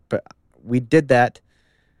around. But we did that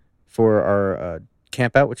for our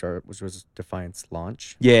camp out, which was Defiance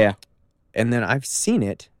launch. Yeah. And then I've seen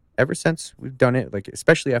it ever since we've done it, like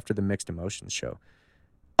especially after the Mixed Emotions show.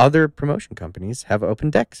 Other promotion companies have open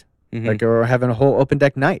decks, Mhm. like or having a whole open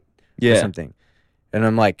deck night or yeah. something. And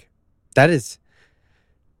I'm like, that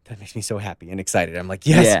makes me so happy and excited. I'm like,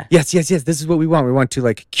 yes, yes. This is what we want. We want to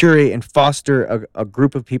like curate and foster a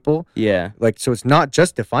group of people. Yeah. Like, so it's not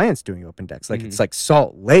just Defiance doing open decks. Like it's like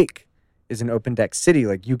Salt Lake is an open deck city.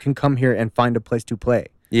 Like you can come here and find a place to play.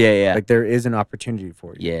 Yeah. Yeah. Like there is an opportunity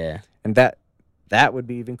for you. yeah. And that would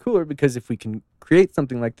be even cooler, because if we can create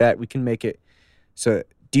something like that, we can make it so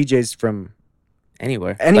DJs from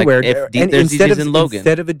Anywhere. anywhere, Like if and there's DJs in Logan.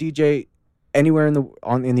 instead of a DJ anywhere in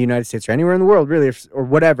the United States or anywhere in the world, really, or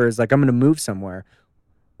whatever, is like, I'm going to move somewhere.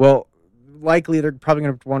 Well, likely they're probably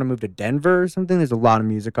going to want to move to Denver or something. There's a lot of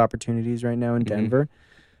music opportunities right now in Denver,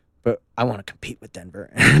 but I want to compete with Denver.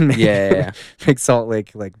 And make Salt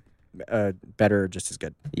Lake like better or just as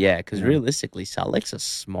good. Yeah, because Yeah. realistically, Salt Lake's a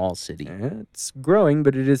small city. It's growing,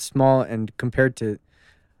 but it is small, and compared to,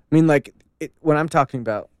 I mean, like when I'm talking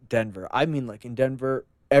about Denver, I mean like in Denver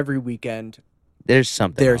every weekend There's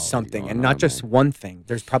something. there's always something, going and not on, just man. one thing.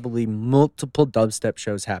 There's probably multiple dubstep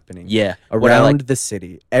shows happening Yeah. around What I like- the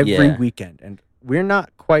city every Yeah. weekend, and we're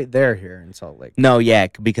not quite there here in Salt Lake. No, yeah,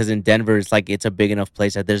 because in Denver, it's like it's a big enough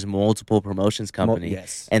place that there's multiple promotions company.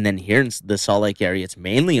 Yes, And then here in the Salt Lake area, it's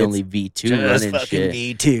mainly It's only V2 just running fucking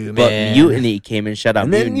shit. V2, But man. Mutiny came in. Shout out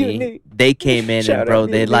And then Mutiny. Mutiny. They came in Shout and bro,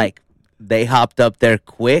 out they Mutiny. they hopped up there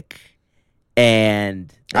quick,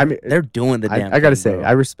 and I mean, they're doing the damn. I gotta thing, say, bro.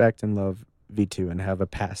 I respect and love V2 and have a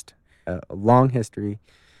long history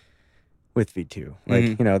with V2. Like,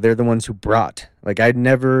 Mhm. they're the ones who brought. Like, I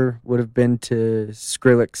never would have been to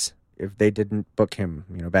Skrillex if they didn't book him,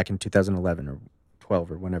 back in 2011 or 12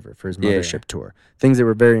 or whenever for his Yeah. Mothership tour. Things that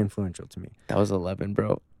were very influential to me. That was 11,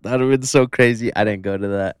 bro. That would have been so crazy. I didn't go to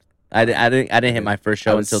that. I didn't hit my first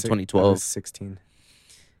show until I 2012. was 16.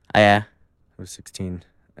 Yeah. I was 16,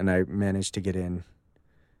 and I managed to get in.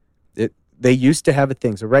 They used to have a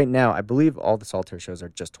thing. So right now, I believe all the Solitaire shows are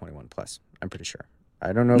just 21 plus. I'm pretty sure.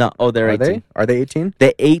 I don't know. No, oh, they're are 18. Are they 18?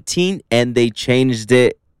 They're 18, and they changed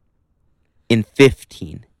it in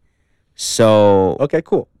 15. So Okay,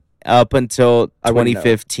 cool. up until I wouldn't know.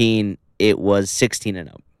 2015, it was 16 and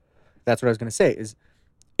up. That's what I was going to say. Is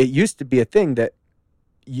it used to be a thing that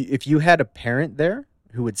if you had a parent there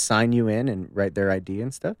who would sign you in and write their ID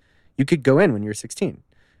and stuff, you could go in when you were 16.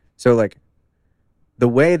 So like the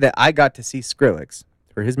way that I got to see Skrillex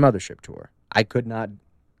for his Mothership tour, I could not.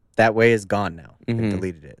 That way is gone now. They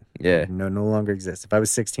deleted it. Yeah. No longer exists. If I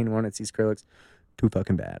was 16 and wanted to see Skrillex, too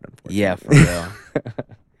fucking bad, unfortunately. Yeah, for real.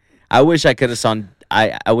 I wish I could have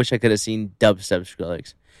I wish I could have seen Dubstep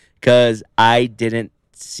Skrillex, because I didn't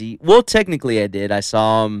see. Well, technically I did. I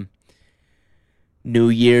saw him New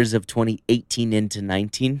Year's of 2018 into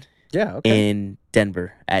 19 Yeah, okay. in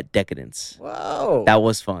Denver at Decadence. Whoa. That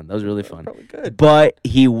was fun. That was really fun. Probably good. But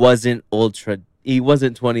he wasn't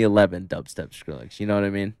 2011 Dubstep Skrillex. You know what I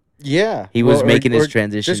mean? Yeah. He was making his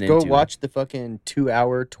transition Just go into- watch the fucking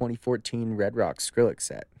 2-hour 2014 Red Rock Skrillex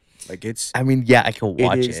set. Like it's I mean, yeah, I can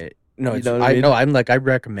watch is- it. no, You it's, know what I I mean? know. I'm like, I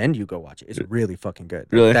recommend you go watch it. It's really fucking good.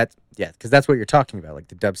 Really? That's because that's what you're talking about. Like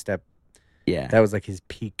the dubstep. Yeah. That was like his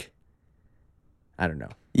peak. I don't know.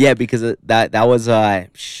 Yeah, because that was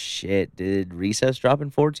shit. Did Recess drop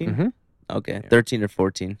in 14? Mm-hmm. Okay, Yeah. 13 or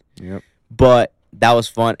 14. Yep. But that was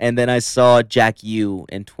fun. And then I saw Jack U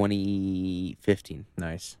in 2015.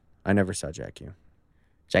 Nice. I never saw Jack U.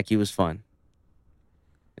 Jack U was fun.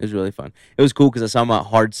 It was really fun. It was cool because I saw him at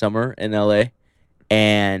Hard Summer in LA,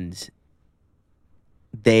 and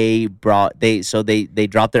they dropped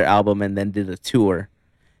their album and then did a tour,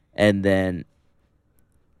 and then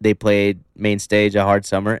they played main stage at Hard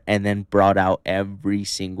Summer, and then brought out every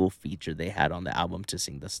single feature they had on the album to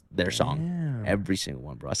sing their song. Damn. Every single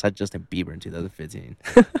one, bro. I saw Justin Bieber in 2015.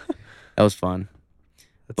 That was fun.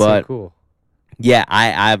 That's but- so cool. Yeah, I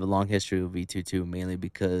have a long history with V2 too, mainly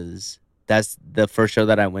because that's the first show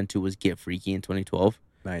that I went to was Get Freaky in 2012,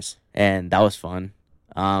 Nice. and that was fun.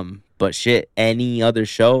 But shit, any other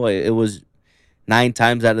show, it was 9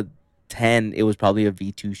 times out of 10, it was probably a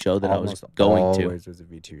V2 show that Almost I was going to. always was a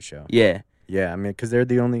V2 show. Yeah, Yeah, I mean, because they're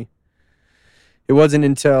the only. It wasn't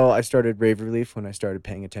until I started Rave Relief when I started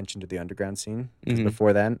paying attention to the underground scene. 'Cause Mhm.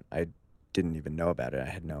 before then, I didn't even know about it. I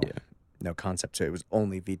had no Yeah. concept. So it was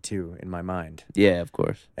only V2 in my mind, yeah, of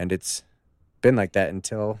course. and it's been like that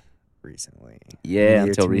until recently. Yeah, Neo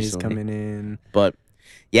until Tunes recently. coming in. But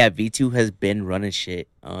yeah, V2 has been running shit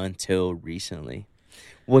until recently.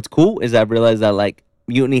 What's cool is I realized that like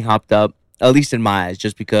Mutiny hopped up, at least in my eyes,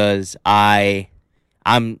 just because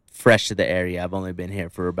I'm fresh to the area. I've only been here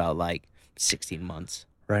for about like 16 months.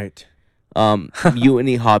 Right.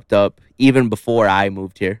 Mutiny hopped up even before I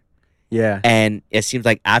moved here, Yeah. and it seems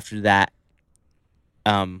like after that,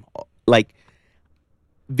 like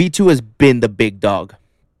V2 has been the big dog,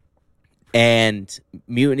 and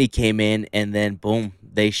Mutiny came in, and then boom,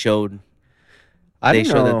 they showed. I They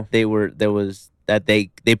don't showed know. that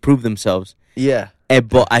they proved themselves, Yeah.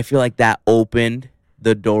 but I feel like that opened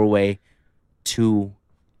the doorway to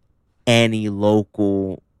any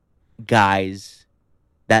local guys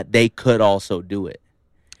that they could also do it.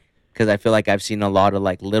 Because I feel like I've seen a lot of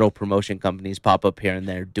like little promotion companies pop up here and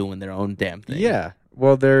there doing their own damn thing. Yeah.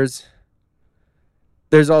 Well, there's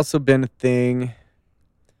also been a thing.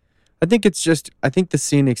 I think the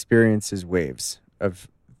scene experiences waves of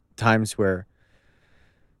times where,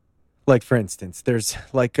 like for instance, there's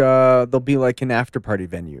like there'll be like an after party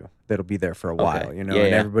venue that'll be there for a while, you know, Yeah,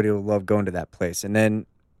 and yeah. everybody will love going to that place, and then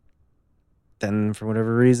for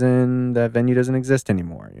whatever reason that venue doesn't exist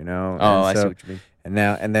anymore, you know. Oh, And I see so- what you mean.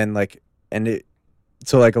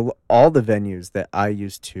 all the venues that I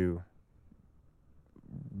used to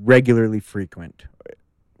regularly frequent,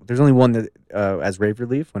 there's only one that as Rave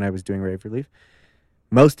Relief, when I was doing Rave Relief,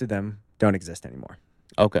 most of them don't exist anymore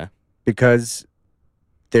Okay. because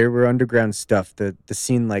there were underground stuff. The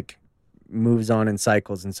scene like moves on in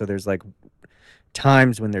cycles, and so there's like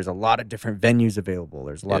times when there's a lot of different venues available,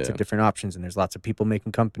 there's lots Yeah. of different options, and there's lots of people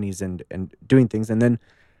making companies and doing things, and then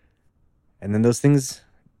those things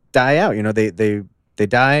die out, you know. They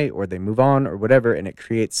die or they move on or whatever, and it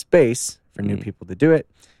creates space for new Mhm. people to do it.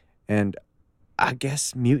 And I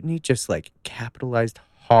guess Mutiny just like capitalized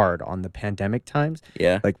hard on the pandemic times,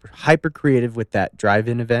 Yeah. like hyper creative with that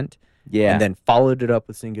drive-in event, Yeah. and then followed it up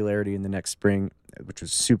with Singularity in the next spring, which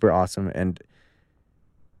was super awesome. And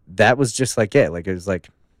that was just like it. Like it was like,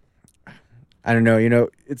 I don't know, you know,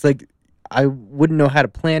 it's like I wouldn't know how to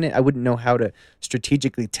plan it. I wouldn't know how to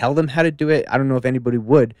strategically tell them how to do it. I don't know if anybody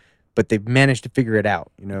would, but they've managed to figure it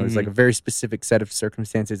out. You know, it's like a very specific set of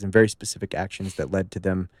circumstances and very specific actions that led to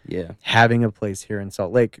them yeah. having a place here in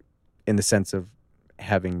Salt Lake, in the sense of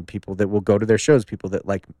having people that will go to their shows, people that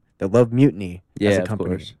love Mutiny as Yeah, a of company,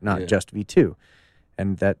 course. not Yeah. just V2.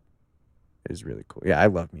 And is really cool. Yeah, I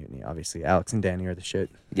love Mutiny. Obviously, Alex and Danny are the shit.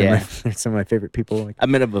 Yeah. They're some of my favorite people. Like, I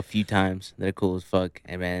met them a few times. They're cool as fuck.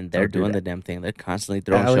 And man, they're Don't do doing that. the damn thing. They're constantly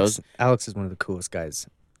throwing shows. Alex is one of the coolest guys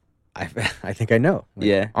I think I know. Like,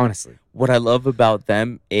 Yeah. honestly. What I love about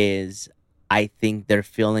them is I think they're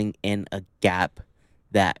filling in a gap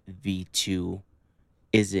that V2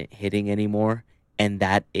 isn't hitting anymore, and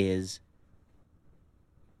that is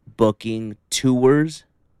booking tours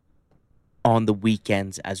on the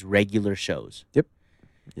weekends as regular shows.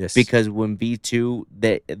 Yes. Because when V2,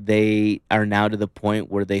 they are now to the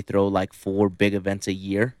point where they throw like 4 big events a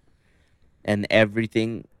year, and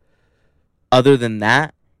everything other than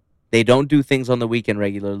that, they don't do things on the weekend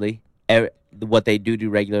regularly. What they do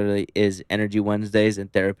regularly is Energy Wednesdays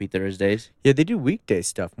and Therapy Thursdays. Yeah, they do weekday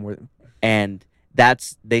stuff more. And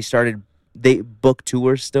they book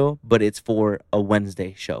tours still, but it's for a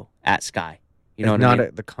Wednesday show at Sky. You know what I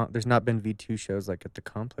mean? There's not been V2 shows like at the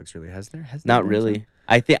complex, really, has there? Not really.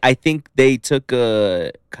 I think they took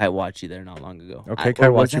Kaiwachi there not long ago. Okay, Or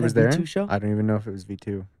Kaiwachi that was a there. V2 show? I don't even know if it was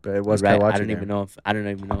V2, but it was Right, Kaiwachi I don't there. even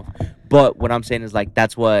know if. But what I'm saying is like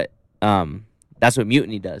that's what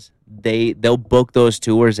Mutiny does. They'll book those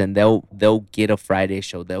tours and they'll get a Friday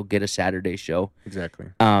show, they'll get a Saturday show. Exactly.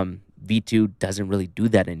 V2 doesn't really do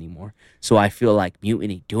that anymore. So I feel like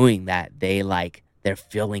Mutiny doing that, they're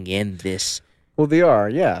filling in this Well, they are,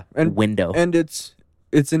 yeah, and window. and it's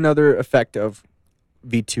another effect of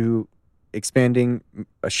V2 expanding,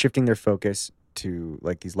 shifting their focus to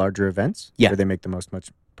like these larger events, Yeah. where they make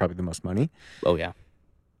probably the most money, Oh yeah.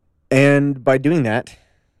 and by doing that,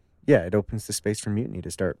 yeah, it opens the space for Mutiny to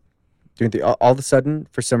start doing all of a sudden,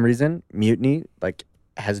 for some reason, Mutiny like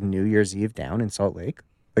has New Year's Eve down in Salt Lake.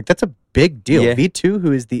 Like that's a big deal. Yeah. V2,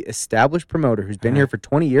 who is the established promoter who's been Uh-huh. here for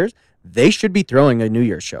 20 years, they should be throwing a New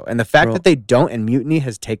Year's show. And the fact Bro. that they don't, and Mutiny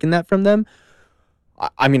has taken that from them,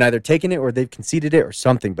 I mean, either taken it or they've conceded it or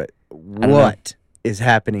something. But know. what is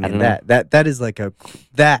happening I in don't that? That is like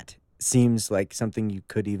that seems like something you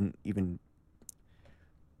could even.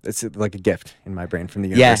 It's like a gift in my brain from the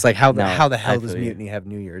universe. Yeah. Like how No, the I hell does feel you. Mutiny have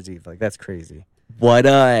New Year's Eve? Like that's crazy. What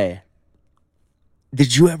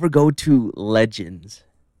did you ever go to Legends?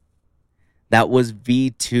 That was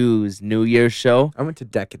V2's New Year's show. I went to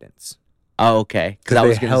Decadence. Oh, okay. Because Because I they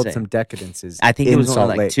was gonna held say, some decadences. I think in it was Salt only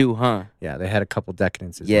like Lake. 2, huh? Yeah, they had a couple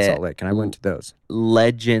decadences Yeah. in Salt Lake, and I went to those.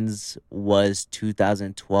 Legends was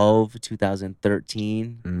 2012,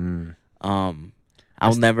 2013.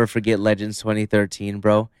 I'll never forget Legends 2013,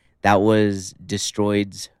 bro. That was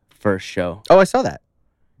Destroyed's first show. Oh, I saw that.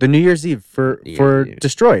 The New Year's Eve for Yeah.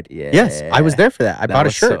 Destroyed. Yes, I was there for that. I bought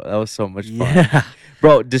a shirt. that was so much fun. Yeah.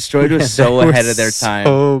 Bro, Destroyed was so They were ahead of their time.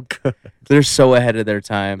 So good. They're so ahead of their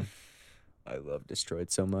time. I love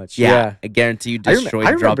Destroyed so much. Yeah, I guarantee you Destroyed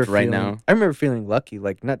I remember dropped right feeling- now. I remember feeling lucky,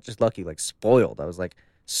 like not just lucky, like spoiled. I was like,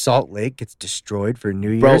 Salt Lake gets destroyed for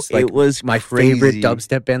New Bro, Year's. Like, it was my crazy. favorite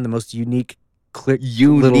dubstep band, the most unique, little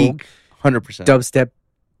Unique, 100%. dubstep rock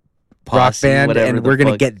Posse, band, whatever and the we're gonna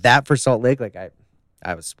fuck. get that for Salt Lake. Like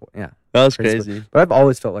I was spoiled. Yeah, That was crazy. crazy. but I've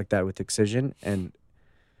always felt like that with Excision and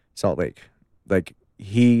Salt Lake. Like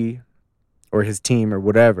he or his team or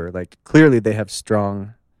whatever. Like clearly they have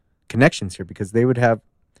strong connections here because we'd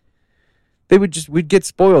get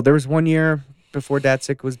spoiled. There was one year before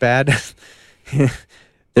Datsik was bad.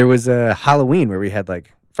 There was a Halloween where we had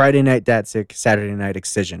like Friday night Datsik, Saturday night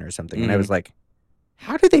Excision or something, and I was like,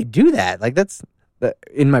 how do they do that? Like that's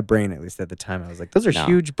in my brain, at least at the time. I was like, those are No,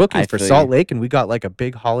 huge bookings I for feel Salt you. Lake, and we got like a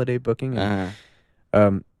big holiday booking. And,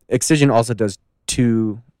 Uh-huh. Excision also does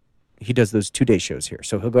he does those 2-day shows here,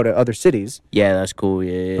 so he'll go to other cities. Yeah, that's cool.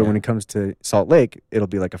 Yeah. But when it comes to Salt Lake, it'll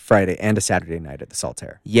be like a Friday and a Saturday night at the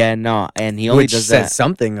Saltaire. Yeah, no, and he only Which does says that.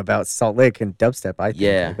 something about Salt Lake and dubstep. I think.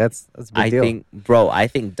 Yeah. Like, that's a big deal. I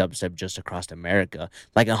think dubstep just across America,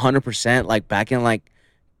 like 100%. Like back in like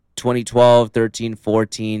 2012, 13,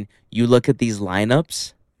 14, you look at these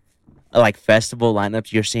lineups, like festival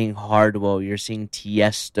lineups. You're seeing Hardwell, you're seeing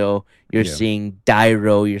Tiesto, you're Yeah. seeing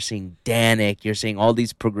Dyro, you're seeing Danik, you're seeing all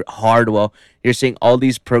these Hardwell, you're seeing all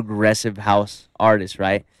these progressive house artists,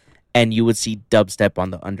 right? And you would see dubstep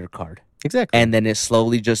on the undercard. Exactly. And then it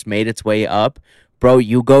slowly just made its way up. Bro,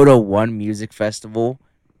 you go to one music festival,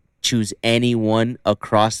 choose anyone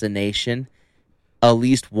across the nation, at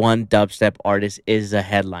least one dubstep artist is a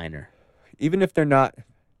headliner. Even if they're not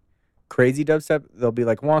crazy dubstep, they'll be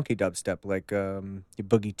like wonky dubstep, like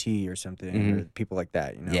Boogie T or something, or people like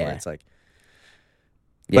that. You know, Yeah. where it's like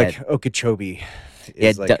Yeah, Okeechobee. yeah.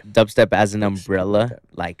 Is like, Dubstep as an like shit like umbrella that.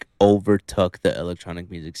 like overtook the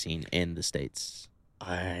electronic music scene in the States.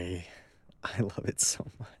 I love it so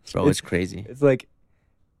much, Bro, it's crazy. It's like,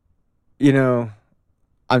 you know,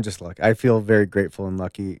 I'm just lucky. I feel very grateful and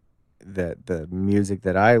lucky that the music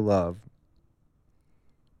that I love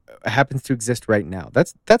happens to exist right now.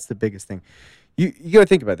 That's the biggest thing. You got to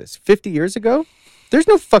think about this. 50 years ago, there's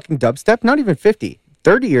no fucking dubstep. Not even 50.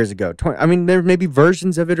 30 years ago. 20, I mean, there may be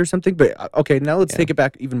versions of it or something. But okay, now let's take it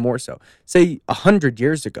back even more so. Say 100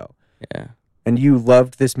 years ago. Yeah. And you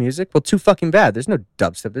loved this music. Well, too fucking bad. There's no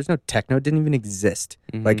dubstep. There's no techno. It didn't even exist.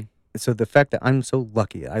 Mhm. Like, so the fact that I'm so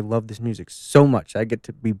lucky, I love this music so much. I get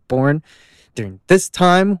to be born during this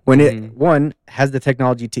time when it one has the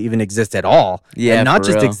technology to even exist at all. Yeah, and not for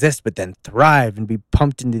just real. exist, but then thrive and be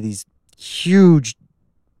pumped into these huge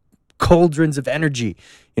cauldrons of energy.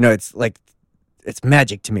 You know, it's like it's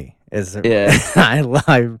magic to me. Yeah. I love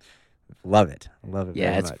it. I love it.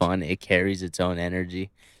 Yeah, very it's much. fun. It carries its own energy,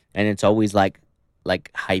 and it's always like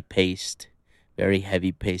high paced, very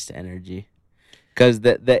heavy paced energy. Because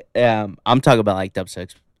I'm talking about like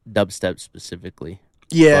dubstep specifically.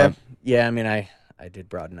 Yeah, But- yeah. I mean, I did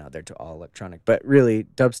broaden out there to all electronic, but really,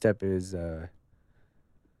 dubstep is. I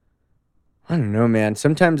don't know, man.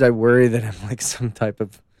 Sometimes I worry that I'm like some type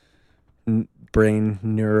of brain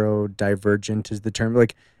neurodivergent is the term.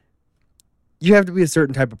 Like, you have to be a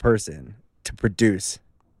certain type of person to produce,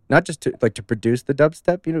 not just to produce the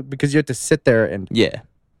dubstep. You know, because you have to sit there and Yeah,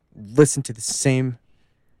 listen to the same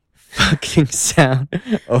fucking sound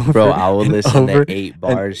over. bro, I will and listen over. to 8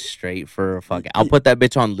 bars straight for a fucking. I'll put that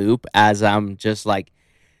bitch on loop as I'm just like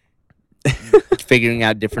figuring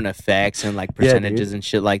out different effects and like Yeah, dude. percentages and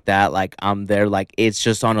shit like that. Like I'm there, like it's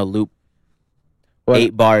just on a loop, What-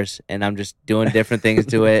 8 bars, and I'm just doing different things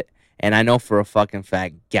to it. And I know for a fucking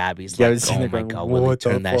fact, Gabby's Yeah, I like, was sitting "Oh there my going, god, will they "What the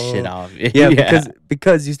turn that shit fuck?" off?" Yeah,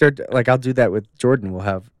 because you start like I'll do that with Jordan.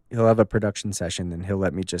 He'll have a production session and he'll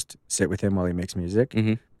let me just sit with him while he makes music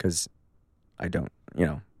Mhm. because I don't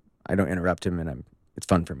interrupt him and it's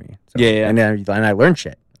fun for me. So, Yeah. and I learn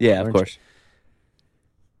shit. yeah, of Learn course.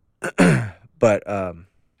 But damn,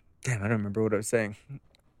 I don't remember what I was saying.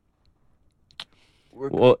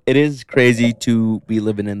 Well, it is crazy to be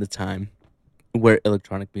living in the time where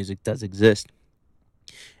electronic music does exist.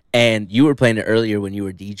 And you were playing it earlier when you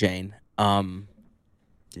were DJing. Yeah.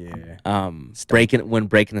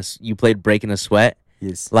 You played Breaking a Sweat.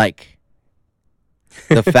 Yes. Like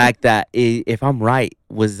the fact that if I'm right,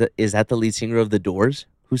 is that the lead singer of The Doors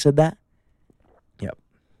who said that? Yep.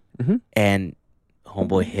 Mhm. And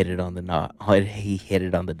homeboy hit it on the dot. He hit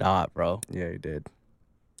it on the dot, bro. Yeah, he did.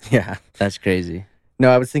 Yeah. That's crazy. No,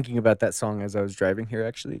 I was thinking about that song as I was driving here,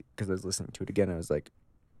 actually, because I was listening to it again. I was like,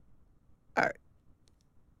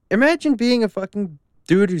 imagine being a fucking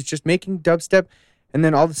dude who's just making dubstep, and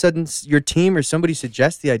then all of a sudden your team or somebody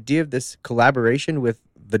suggests the idea of this collaboration with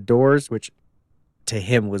The Doors, which to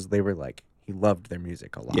him they were like, he loved their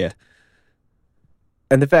music a lot. Yeah.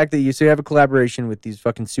 And the fact that you have a collaboration with these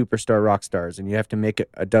fucking superstar rock stars, and you have to make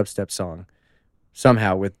a dubstep song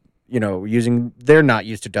somehow with, they're not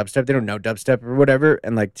used to dubstep, they don't know dubstep or whatever,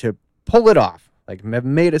 and like to pull it off, like have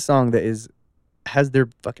made a song that has their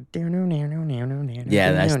fucking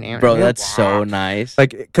Yeah, that's so nice.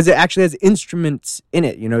 like because it actually has instruments in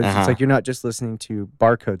it. It's Uh-huh. like you're not just listening to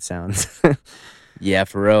barcode sounds. Yeah,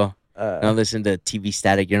 for real. You're not listening to TV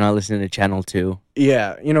static. You're not listening to Channel 2.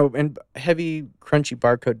 Yeah, and heavy, crunchy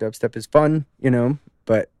barcode dubstep is fun,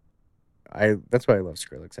 but that's why I love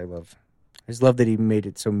Skrillex. I just love that he made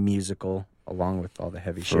it so musical along with all the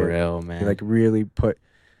heavy shit. For real, man. He like really put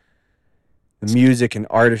the music and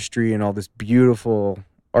artistry and all this beautiful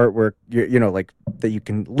artwork, like that you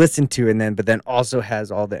can listen to, but then also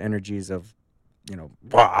has all the energies of,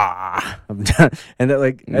 wah, and that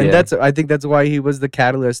Yeah. that's I think that's why he was the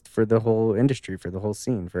catalyst for the whole industry, for the whole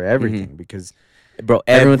scene, for everything, because Bro,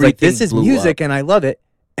 everyone's like, everything this is blew music up. and I love it.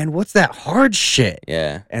 And what's that hard shit?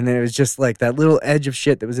 Yeah. And then it was just like that little edge of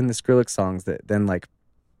shit that was in the Skrillex songs that then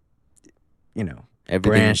Everything.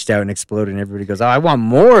 branched out and exploded, and everybody goes, "Oh, I want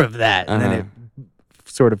more of that." And then it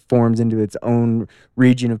sort of forms into its own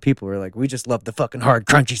region of people who are like, "We just love the fucking hard,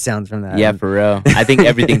 crunchy sounds from that." Yeah, And- for real. I think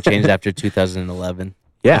everything changed after 2011.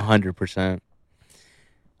 Yeah. 100%.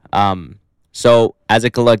 So as a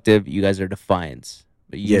collective, you guys are Defiance,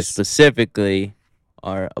 but you Yes. specifically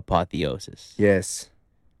are Apotheosis. Yes.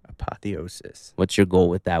 Apotheosis. What's your goal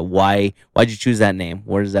with that? Why'd you choose that name?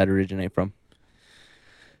 Where does that originate from?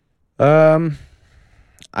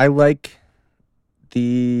 I like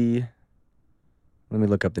the. Let me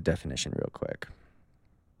look up the definition real quick.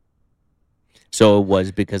 So it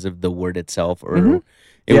was because of the word itself, or Mhm.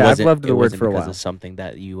 it Yeah, I've wasn't, loved the it word wasn't for a because while. of something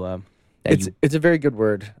that you It's a very good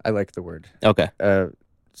word. I like the word. okay.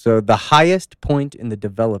 So the highest point in the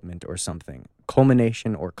development or something,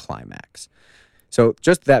 culmination or climax. So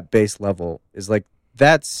just that base level is like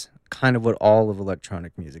that's kind of what all of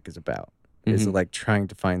electronic music is about. Is Mhm. like trying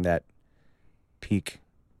to find that peak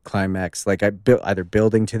climax. Like either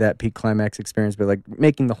building to that peak climax experience, but like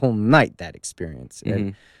making the whole night that experience.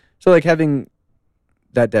 And Mhm. so like having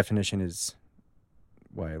that definition is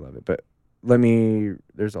why I love it. But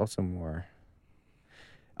there's also more.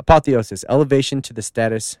 Apotheosis, elevation to the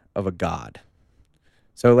status of a god.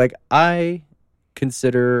 So like I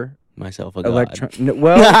consider Myself a god.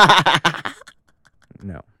 well,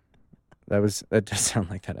 no. That does sound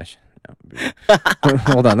like that. I should no.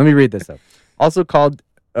 Hold on, let me read this up. Also called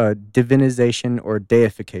divinization or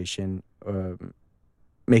deification,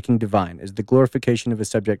 making divine, is the glorification of a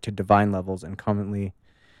subject to divine levels, and commonly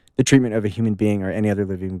the treatment of a human being or any other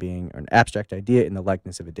living being or an abstract idea in the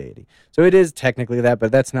likeness of a deity. So it is technically that,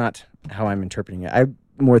 but that's not how I'm interpreting it. I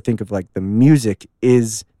more think of like the music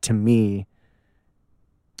is, to me,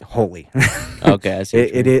 holy. Okay, I see. what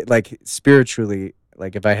you mean. It like spiritually,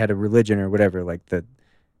 like if I had a religion or whatever, like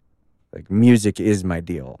music is my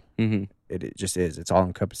deal. Mhm. It just is. It's all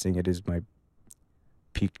encompassing. It is my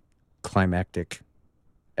peak climactic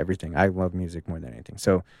everything. I love music more than anything.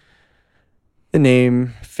 So the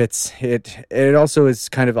name fits it. It also is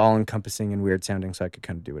kind of all encompassing and weird sounding, so I could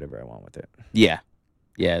kind of do whatever I want with it. Yeah,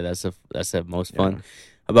 that's the most fun Yeah.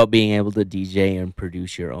 about being able to DJ and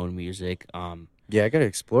produce your own music. Yeah, I gotta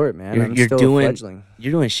explore it, man. You're- I'm you're still doing- a fledgling.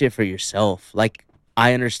 You're doing shit for yourself. Like,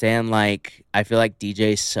 I understand. Like, I feel like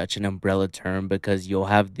DJ is such an umbrella term because you'll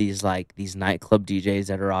have these nightclub DJs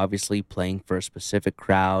that are obviously playing for a specific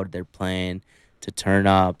crowd. They're playing to turn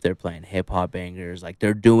up. They're playing hip hop bangers. Like,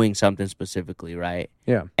 they're doing something specifically, right?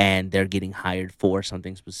 Yeah. And they're getting hired for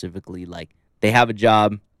something specifically. Like, they have a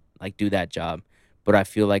job, like, do that job. But I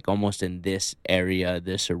feel like almost in this area,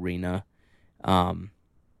 this arena,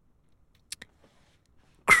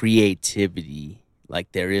 creativity,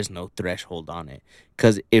 like, there is no threshold on it.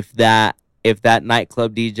 Because if that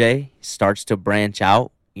nightclub DJ starts to branch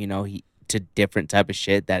out, you know, to different type of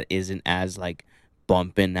shit that isn't as like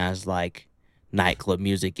bumping as like nightclub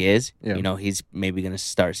music is, Yeah. you know, he's maybe gonna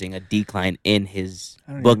start seeing a decline in his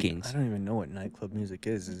I don't bookings. I don't even know what nightclub music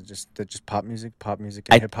is. Is it just pop music, and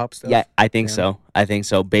I- hip hop stuff? Yeah, I think Yeah. so. I think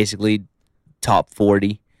so. Basically, top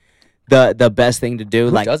 40. The best thing to do,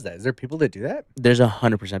 Who like, does that? Is there people that do that? there's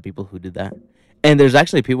 100% people who do that, and there's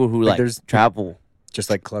actually people who like there's- travel. Just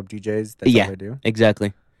like club DJs? That's Yeah. all they do?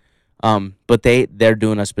 Exactly. But they're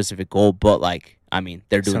doing a specific goal, but like, I mean,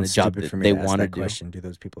 they're doing Sounds the job stupid that for me they to ask want to that do. question. Do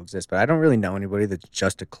those people exist? But I don't really know anybody that's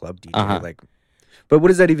just a club DJ. Uh-huh. Like, but what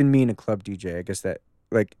does that even mean, a club DJ? I guess that,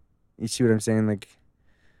 like, you see what I'm saying? Like,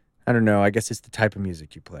 I don't know. I guess it's the type of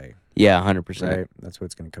music you play, Yeah, 100%. right? That's what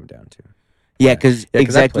it's going to come down to. Yeah, because Yeah, 'cause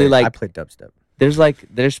exactly I like play dubstep.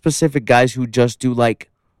 there's specific guys who just do like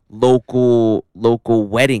local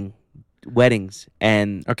weddings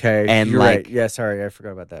and Okay, and, you're like- right. Yeah, sorry, I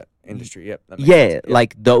forgot about that industry. Yep. That makes yeah, sense. Yep.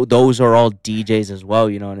 like those are all DJs as well.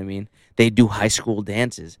 You know what I mean? They do high school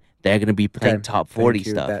dances. They're gonna be playing Okay, top thank 40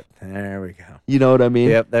 you. stuff. There we go. You know what I mean?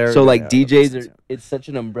 Yep. There. So we like go. That makes DJs sense. it's such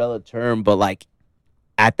an umbrella term, but like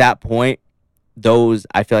at that point,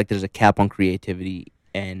 I feel like there's a cap on creativity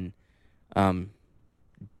and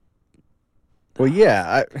Well,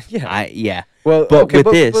 yeah, yeah. Well, But okay, with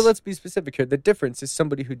but this- let's be specific here. The difference is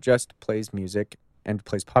somebody who just plays music and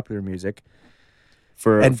plays popular music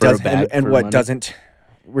For and for a does bag, and for what money. doesn't.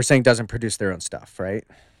 We're saying doesn't produce their own stuff, right?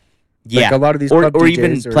 Yeah. Like a lot of these or club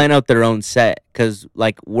even DJs are- plan out their own set because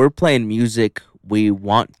like we're playing music we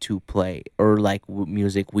want to play or like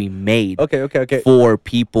music we made Okay. for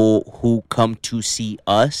people who come to see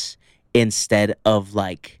us instead of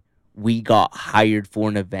like we got hired for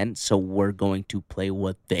an event so we're going to play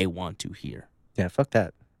what they want to hear. Yeah, fuck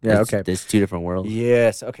that. Yeah, okay. There's two different worlds.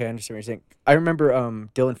 Yes, okay, I understand what you're saying. I remember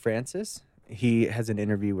Dylan Francis. He has an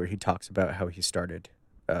interview where he talks about how he started,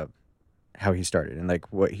 and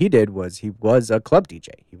like what he did was he was a club DJ.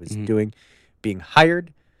 He was Mhm. being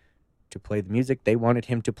hired to play the music they wanted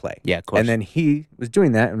him to play. Yeah, of course. And then he was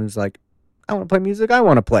doing that and was like, I want to play music I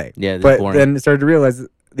want to play. Yeah, that's But boring. then started to realize that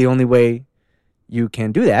the only way you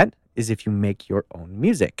can do that is if you make your own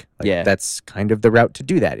music. Like, Yeah. that's kind of the route to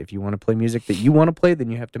do that. If you want to play music that you want to play, then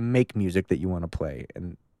you have to make music that you want to play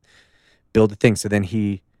and build a thing. So then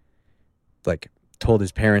he like told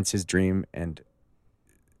his parents his dream and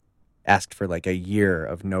asked for like a year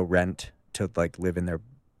of no rent to like live in their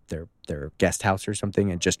guest house or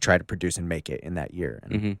something and just try to produce and make it in that year.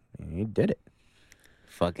 And Mhm. he did it.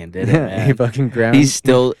 Fucking did it, Yeah, man. he fucking ground. He's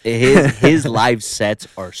still his live sets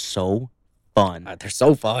are so fun. They're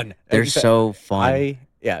so fun. They're In fact, so fun.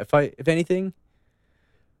 if anything,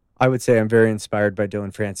 I would say I'm very inspired by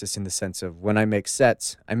Dylan Francis in the sense of when I make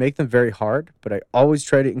sets, I make them very hard, but I always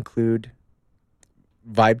try to include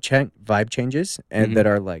vibe changes and that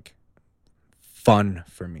are like fun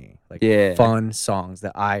for me, like fun songs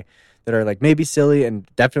that are like maybe silly and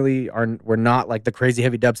definitely were not like the crazy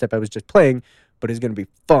heavy dubstep I was just playing, but is going to be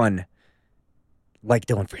fun, like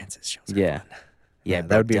Dylan Francis shows. Yeah. Yeah,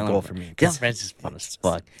 that would be a goal for me. Dylan Francis is fun as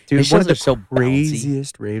fuck. Dude, one of the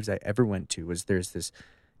craziest raves I ever went to was it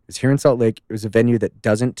was here in Salt Lake. It was a venue that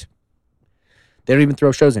they don't even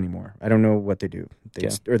throw shows anymore. I don't know what they do.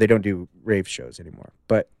 Or they don't do rave shows anymore.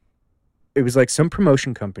 But it was like some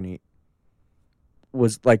promotion company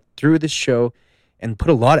was like threw this show and put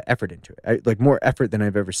a lot of effort into it. Like more effort than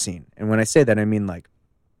I've ever seen. And when I say that, I mean like,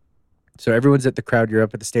 so everyone's at the crowd, you're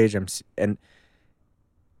up at the stage, and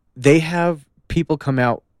they have people come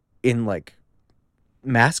out in like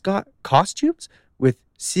mascot costumes with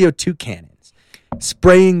CO2 cannons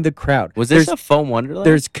spraying the crowd. Was this a foam wonderland?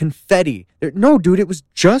 There's confetti. No, dude, it was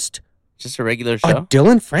just a regular show. A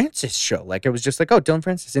Dylan Francis show. Like it was just like, oh, Dylan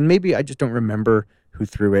Francis, and maybe I just don't remember who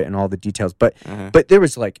threw it and all the details. But there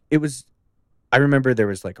was like I remember there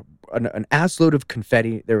was like an ass load of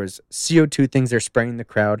confetti. There was CO2 things they're spraying the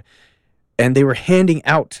crowd, and they were handing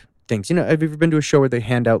out things. You know, have you ever been to a show where they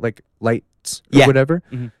hand out like lights or whatever?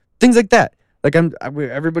 Mm-hmm. Things like that. Like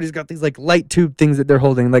everybody's got these like light tube things that they're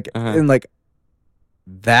holding. Like and like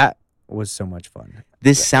that was so much fun.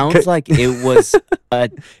 This sounds like it was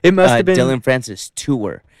it must have been Dylan Francis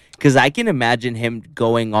tour. Because I can imagine him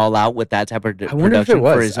going all out with that type of production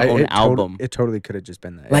for his own album. It totally could have just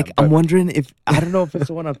been that. Like, I'm wondering if I don't know if it's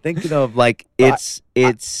the one I'm thinking of. Like, it's.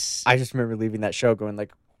 I just remember leaving that show going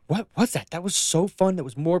like, "What was that? That was so fun. That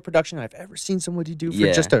was more production than I've ever seen somebody do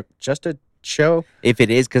for just a show." If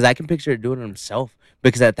it is, because I can picture it doing it himself.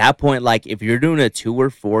 Because at that point, like, if you're doing a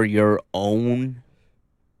tour for your own,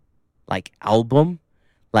 like, album,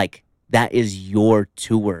 like that is your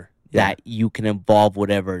tour. That you can involve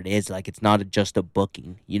whatever it is. Like, it's not just a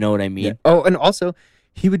booking. You know what I mean? Yeah. Oh, and also,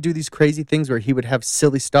 he would do these crazy things where he would have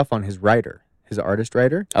silly stuff on his rider, his artist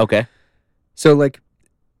rider. Okay. So, like,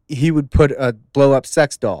 he would put a blow-up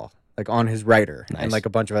sex doll, like, on his rider. Nice. And, like, a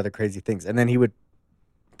bunch of other crazy things. And then he would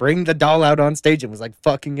bring the doll out on stage and was, like,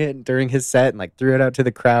 fucking it during his set and, like, threw it out to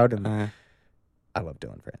the crowd. And I love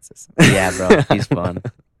Dylan Francis. Yeah, bro. He's fun.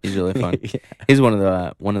 He's really fun. Yeah. He's one of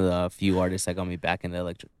the few artists that got me back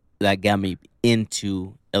into that got me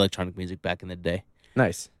into electronic music back in the day.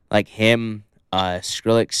 Nice. Like him,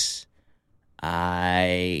 Skrillex.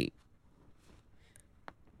 I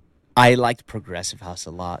liked progressive house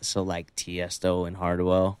a lot. So like Tiesto and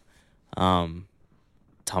Hardwell,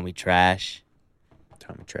 Tommy Trash.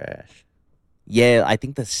 Yeah, I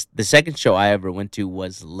think the second show I ever went to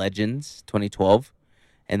was Legends 2012,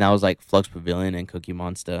 and that was like Flux Pavilion and Cookie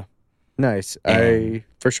Monster. Nice.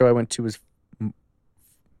 First show I went to was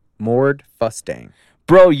Mord Fustang.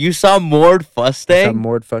 Bro, you saw Mord Fustang? I saw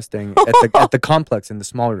Mord Fustang at the complex in the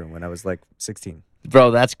small room when I was like 16.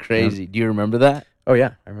 Bro, that's crazy. Do you remember that? Oh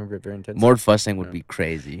yeah, I remember it very intensely. Mord Fustang would be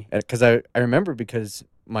crazy. Because I remember because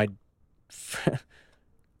my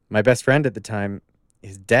best friend at the time,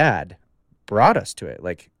 his dad brought us to it.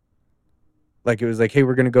 Like it was like, hey,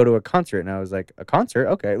 we're gonna go to a concert, and I was like, a concert?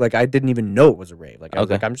 Okay. Like I didn't even know it was a rave. Like I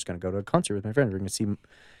was like, I'm just gonna go to a concert with my friend. We're gonna see,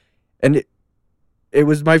 and it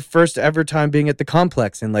was my first ever time being at the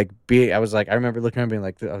complex, and I was like, I remember looking around being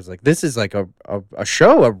like, I was like, this is like a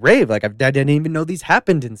show, a rave. Like I didn't even know these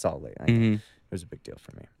happened in Salt Lake. It was a big deal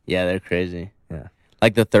for me. Yeah, they're crazy. Yeah.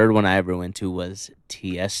 Like the third one I ever went to was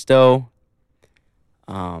Tiesto.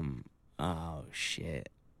 Oh shit.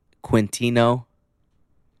 Quintino,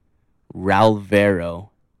 Raul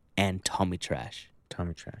Vero, and Tommy Trash.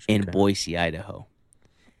 In Boise, Idaho.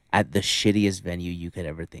 At the shittiest venue you could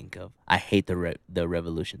ever think of. I hate the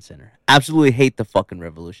Revolution Center. Absolutely hate the fucking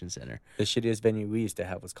Revolution Center. The shittiest venue we used to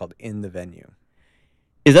have was called In the Venue.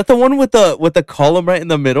 Is that the one with the column right in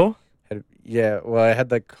the middle? Yeah, well, I had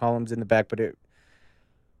the columns in the back, but it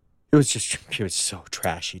was so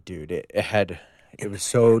trashy, dude. It was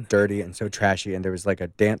so dirty and so trashy, and there was like a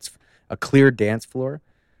clear dance floor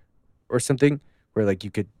or something where like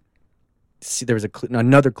you could see there was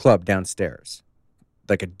another club downstairs.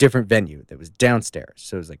 Like a different venue that was downstairs.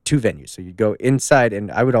 So it was like two venues. So you'd go inside,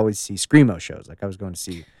 and I would always see Screamo shows. Like I was going to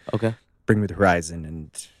see Bring Me the Horizon and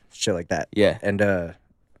shit like that. Yeah. And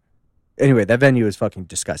anyway, that venue was fucking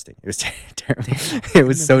disgusting. It was terrible. It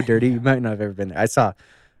was so dirty. You might not have ever been there. I saw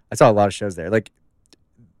a lot of shows there. Like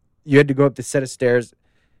you had to go up the set of stairs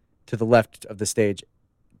to the left of the stage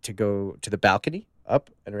to go to the balcony, up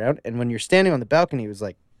and around. And when you're standing on the balcony, it was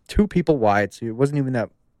like two people wide. So it wasn't even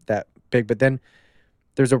that big. But then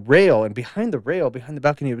there's a rail, and behind the rail, behind the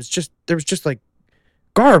balcony, there was just like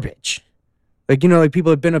garbage. Like, like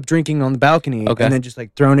people had been up drinking on the balcony and then just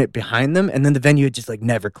like thrown it behind them, and then the venue had just like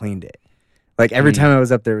never cleaned it. Like every time I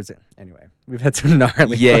was up there, anyway. We've had some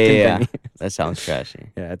gnarly fucking venues. That sounds trashy.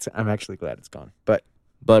 Yeah, I'm actually glad it's gone. But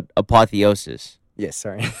Apotheosis. Yes,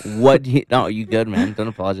 sorry. No, you good, man. Don't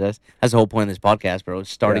apologize. That's the whole point of this podcast, bro.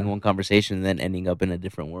 Starting one conversation and then ending up in a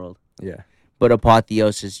different world. Yeah. But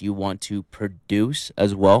Apotheosis, you want to produce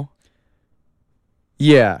as well?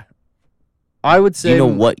 Yeah. I would say... Do you know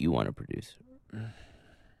what you want to produce?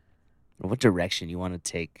 Or what direction you want to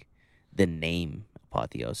take the name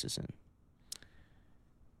Apotheosis in?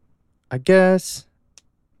 I guess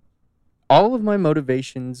all of my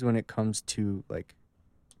motivations when it comes to like,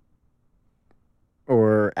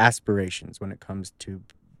 or aspirations when it comes to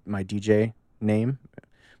my DJ name,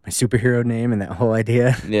 my superhero name, and that whole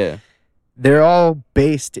idea. Yeah. They're all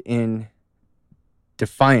based in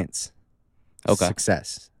defiance. Okay.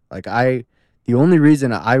 Success. Like the only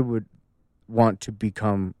reason I would want to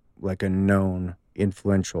become like a known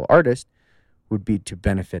influential artist would be to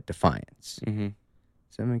benefit Defiance. Mm-hmm.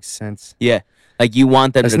 Does that make sense? Yeah. Like you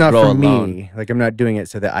want them It's to not grow for alone. me. Like I'm not doing it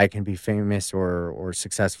so that I can be famous or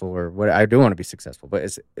successful or what. I do want to be successful, but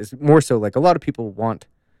it's more so like a lot of people want.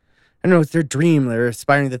 I don't know. It's their dream. They're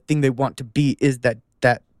aspiring. The thing they want to be is that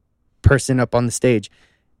person up on the stage,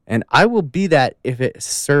 and I will be that if it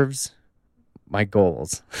serves my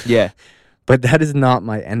goals. Yeah. But that is not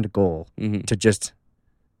my end goal. Mm-hmm. To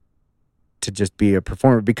just be a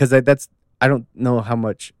performer, because I don't know how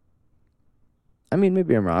much. I mean,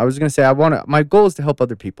 maybe I'm wrong. I was going to say my goal is to help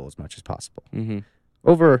other people as much as possible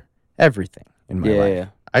over everything in my life. Yeah.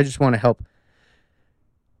 I just want to help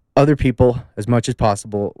other people as much as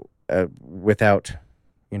possible without,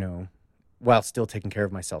 while still taking care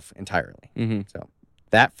of myself entirely. Mm-hmm. So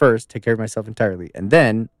that first, take care of myself entirely. And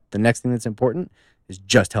then the next thing that's important is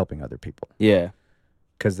just helping other people. Yeah.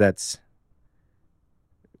 Because that's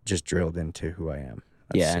just drilled into who I am.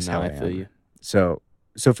 That's I feel you.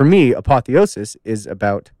 So for me, Apotheosis is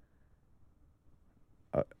about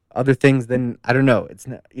other things than, I don't know. It's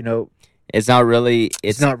not, It's not really.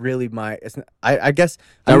 it's not really my. It's not, I guess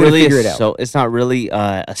not I'm gonna really figure it out. So it's not really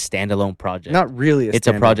a standalone project. Not really. It's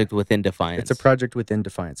a project within Defiance. It's a project within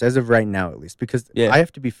Defiance, as of right now, at least. Because I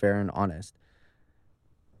have to be fair and honest.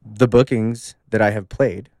 The bookings that I have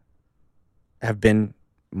played have been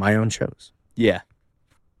my own shows. Yeah.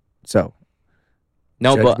 So.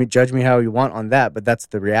 Judge me how you want on that, but that's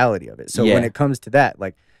the reality of it. So when it comes to that,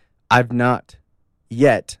 like, I've not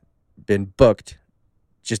yet been booked,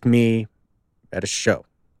 just me at a show.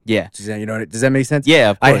 Yeah. Does that make sense? Yeah,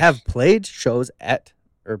 of course. I have played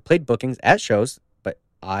played bookings at shows, but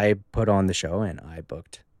I put on the show and I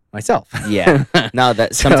booked myself. Yeah. No,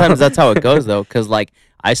 sometimes that's how it goes though, because like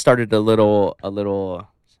I started a little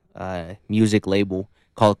music label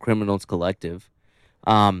called Criminals Collective.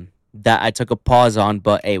 That I took a pause on,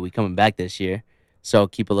 but hey, we coming back this year, so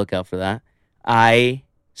keep a lookout for that. I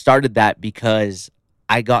started that because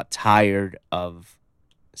I got tired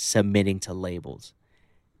submitting to labels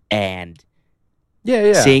and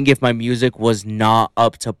seeing if my music was not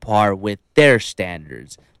up to par with their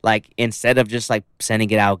standards. Like instead of just like sending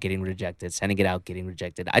it out, getting rejected,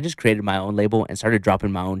 I just created my own label and started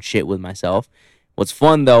dropping my own shit with myself. What's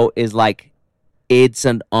fun though is like it's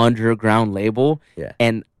an underground label,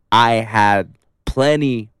 and I had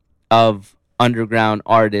plenty of underground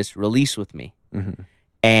artists release with me. Mm-hmm.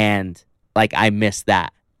 And like I missed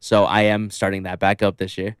that. So I am starting that back up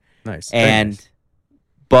this year. Nice.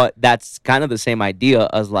 But that's kind of the same idea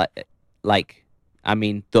as like I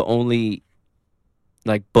mean the only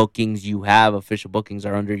like bookings you have, official bookings,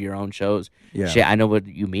 are under your own shows. Yeah. Shit, I know what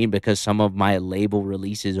you mean, because some of my label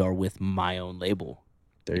releases are with my own label.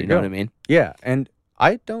 There you know go. what I mean? Yeah, and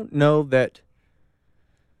I don't know that.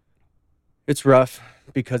 It's rough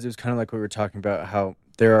because it was kind of like we were talking about, how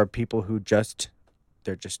there are people who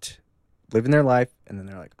they're just living their life, and then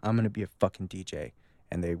they're like, I'm going to be a fucking DJ.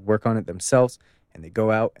 And they work on it themselves, and they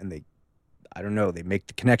go out and they make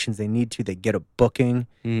the connections they need to. They get a booking.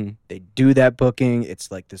 They do that booking.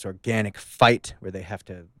 It's like this organic fight where they have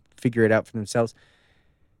to figure it out for themselves.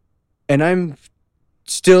 And I'm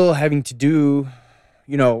still having to do,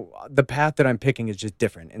 the path that I'm picking is just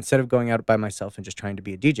different. Instead of going out by myself and just trying to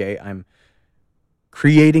be a DJ, I'm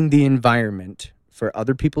creating the environment for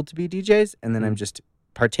other people to be DJs, and then I'm just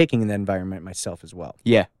partaking in that environment myself as well.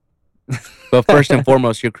 Yeah. But first and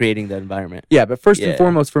foremost, you're creating the environment. Yeah, but first and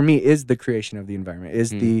foremost for me is the creation of the environment,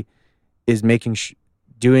 is making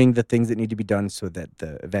doing the things that need to be done so that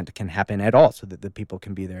the event can happen at all, so that the people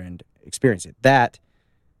can be there and experience it. That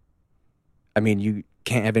I mean, you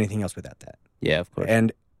can't have anything else without that. Yeah, of course.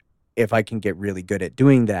 And if I can get really good at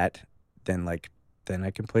doing that, then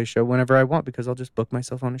I can play a show whenever I want because I'll just book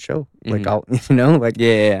myself on a show. Like I'll,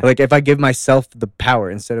 yeah. like if I give myself the power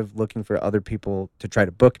instead of looking for other people to try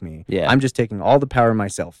to book me, I'm just taking all the power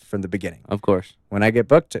myself from the beginning. Of course. When I get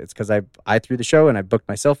booked, it's because I threw the show and I booked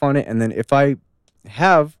myself on it. And then if I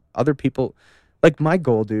have other people, like my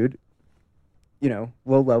goal, dude, low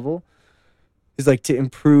level, is like to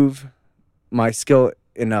improve my skill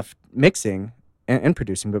enough mixing and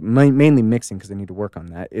producing, but mainly mixing because I need to work on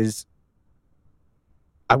that, is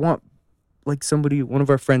I want like one of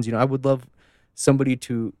our friends, I would love somebody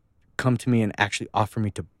to come to me and actually offer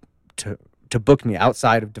me to book me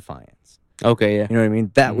outside of Defiance. Okay, yeah. You know what I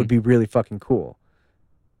mean? That would be really fucking cool.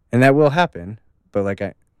 And that will happen, but like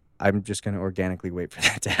I'm just going to organically wait for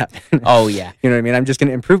that to happen. Oh, yeah. You know what I mean? I'm just going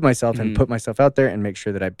to improve myself and put myself out there and make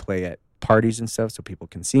sure that I play at parties and stuff so people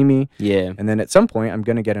can see me. Yeah. And then at some point, I'm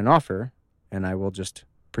going to get an offer, and I will just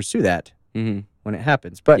pursue that when it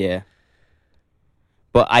happens. But yeah.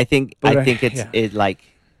 But I think it's like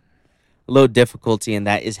a little difficulty in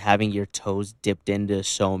that is having your toes dipped into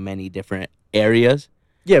so many different areas.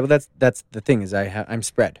 Yeah, well, that's the thing is I'm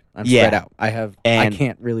spread. I'm spread out. I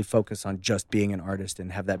can't really focus on just being an artist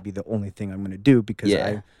and have that be the only thing I'm going to do because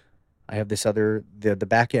I have this other the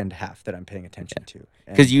back end half that I'm paying attention to.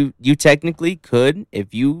 Because you technically could,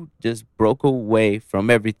 if you just broke away from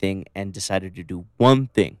everything and decided to do one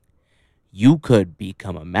thing, you could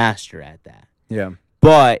become a master at that. Yeah.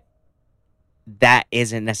 But that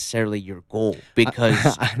isn't necessarily your goal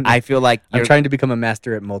because I feel like I'm trying to become a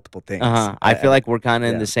master at multiple things. I feel like we're kind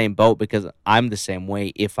of in the same boat because I'm the same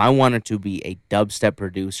way. If I wanted to be a dubstep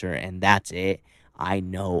producer and that's it, I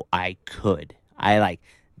know I could.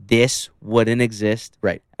 This wouldn't exist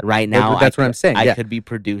right now. That's what I'm saying. I could be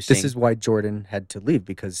producing. This is why Jordan had to leave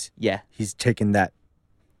because he's taken he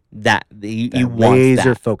wants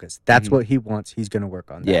laser focus. That's what he wants. He's going to work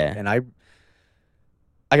on that. Yeah. And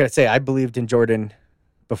I gotta say, I believed in Jordan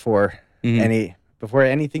before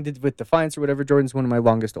anything to do with Defiance or whatever. Jordan's one of my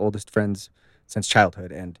oldest friends since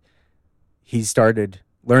childhood, and he started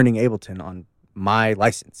learning Ableton on my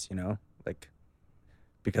license.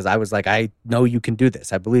 Because I was like, I know you can do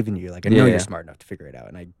this. I believe in you. Like, I know you're smart enough to figure it out.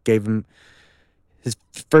 And I gave him his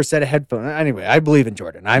first set of headphones. Anyway, I believe in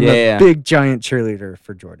Jordan. I'm a big giant cheerleader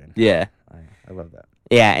for Jordan. Yeah, I love that.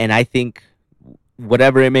 Yeah, and I think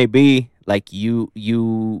whatever it may be. Like you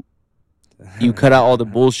cut out all the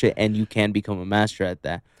bullshit and you can become a master at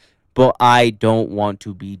that. But I don't want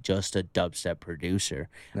to be just a dubstep producer.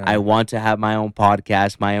 No. I want to have my own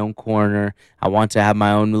podcast, my own corner. I want to have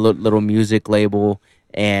my own little music label,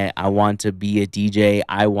 and I want to be a DJ.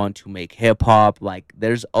 I want to make hip hop. Like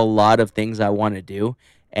there's a lot of things I want to do,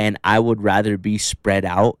 and I would rather be spread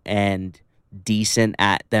out and decent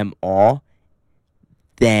at them all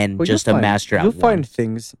than just a master at one. You'll find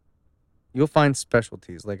things. You'll find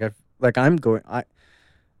specialties. I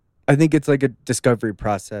think it's like a discovery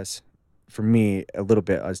process for me a little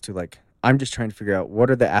bit as to like, I'm just trying to figure out what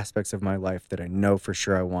are the aspects of my life that I know for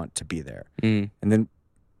sure I want to be there. And then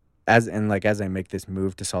as I make this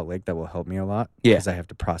move to Salt Lake, that will help me a lot because I have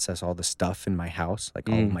to process all the stuff in my house, like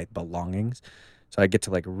all my belongings. So I get to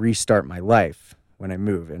like restart my life when I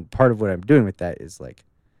move. And part of what I'm doing with that is like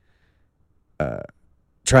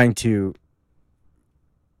trying to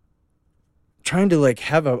like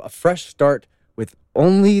have a fresh start with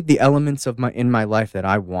only the elements of in my life that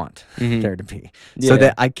I want there to be, so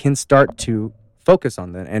that I can start to focus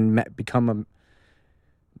on that and become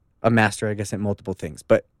a master, I guess, at multiple things.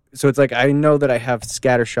 But so it's like I know that I have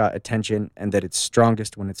scattershot attention and that it's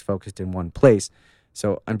strongest when it's focused in one place.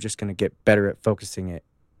 So I'm just gonna get better at focusing it,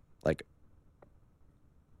 like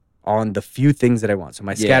on the few things that I want. So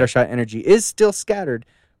my scattershot energy is still scattered,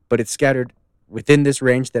 but it's scattered within this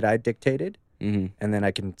range that I dictated. And then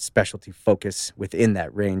I can specialty focus within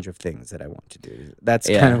that range of things that I want to do. That's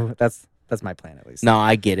kind of that's my plan at least. No,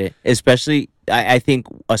 I get it. Especially, I think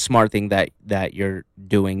a smart thing that you're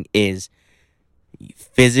doing is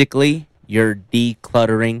physically you're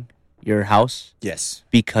decluttering your house. Yes,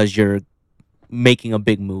 because you're making a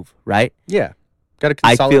big move, right? Yeah, got to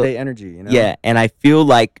consolidate energy. Yeah, and I feel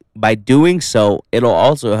like by doing so, it'll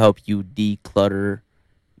also help you declutter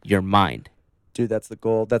your mind. Dude, that's the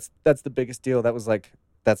goal. That's the biggest deal. That was like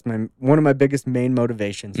one of my biggest main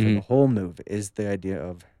motivations for the whole move is the idea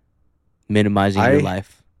of minimizing your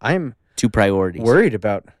life. I'm two priorities. Worried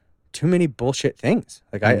about too many bullshit things.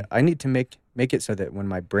 Like I need to make it so that when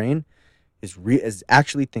my brain is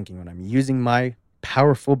actually thinking, when I'm using my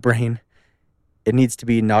powerful brain, it needs to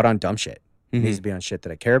be not on dumb shit. It needs to be on shit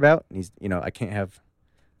that I care about. I can't have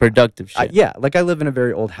productive shit. Yeah, like I live in a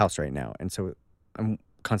very old house right now, and so I'm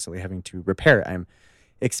constantly having to repair it. I'm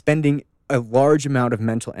expending a large amount of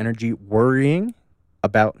mental energy worrying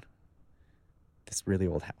about this really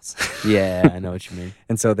old house. Yeah, I know what you mean.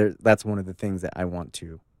 And so that's one of the things that I want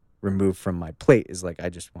to remove from my plate is like I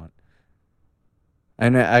just want.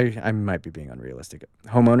 And I might be being unrealistic.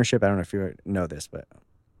 Home ownership, I don't know if you know this, but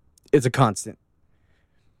it's a constant.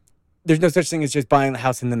 There's no such thing as just buying the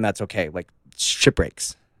house and then that's okay. Like shit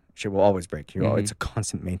breaks. Shit will always break. It's a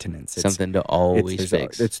constant maintenance. It's something to always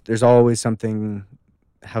fix. There's always something.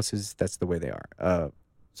 Houses, that's the way they are.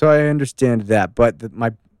 So I understand that, but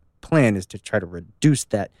my plan is to try to reduce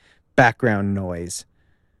that background noise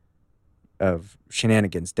of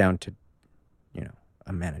shenanigans down to,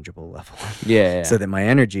 a manageable level. Yeah. So that my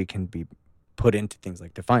energy can be put into things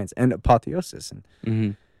like Defiance and Apotheosis.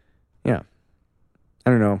 And yeah, I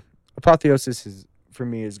don't know. Apotheosis is for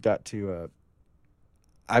me has got to.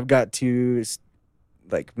 I've got to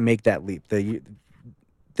like make that leap.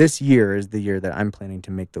 This year is the year that I'm planning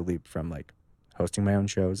to make the leap from like hosting my own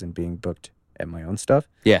shows and being booked at my own stuff.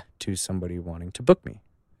 Yeah. To somebody wanting to book me.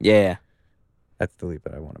 Yeah. That's the leap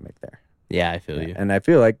that I want to make there. Yeah, I feel you. And I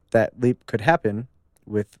feel like that leap could happen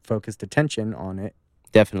with focused attention on it.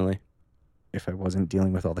 Definitely. If I wasn't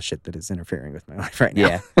dealing with all the shit that is interfering with my life right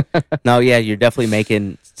now. Yeah. No, yeah, you're definitely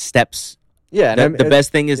making steps. Yeah. The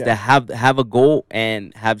best thing is to have a goal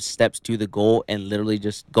and have steps to the goal and literally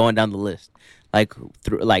just going down the list. Like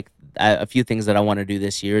a few things that I want to do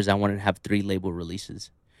this year is I want to have 3 label releases.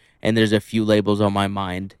 And there's a few labels on my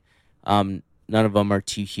mind. None of them are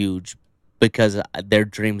too huge because they're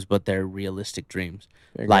dreams, but they're realistic dreams.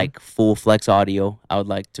 Like Full Flex Audio, I would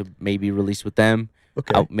like to maybe release with them.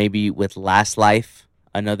 Okay. Maybe with Last Life,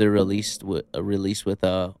 another release with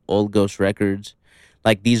Old Ghost Records.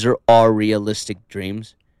 Like these are all realistic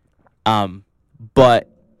dreams, but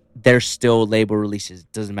they're still label releases.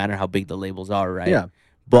 Doesn't matter how big the labels are, right? Yeah.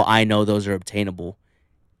 But I know those are obtainable.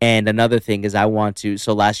 And another thing is I want to.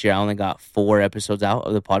 So last year I only got 4 episodes out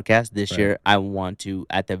of the podcast. This year I want to,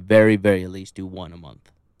 at the very, very least, do 1 a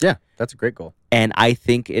month. Yeah, that's a great goal. And I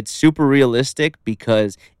think it's super realistic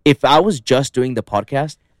because if I was just doing the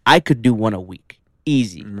podcast, I could do 1 a week.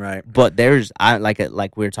 Easy. Right. But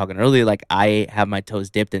like we were talking earlier, like I have my toes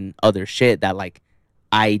dipped in other shit that like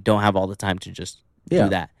I don't have all the time to just do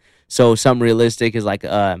that. So something realistic is like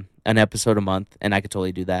an episode a month, and I could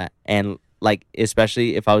totally do that. And like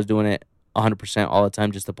especially if I was doing it 100% all the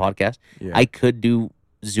time, just the podcast, I could do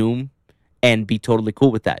Zoom and be totally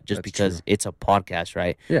cool with that just because it's a podcast,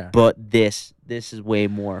 right? Yeah. But this is way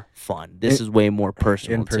more fun. This is way more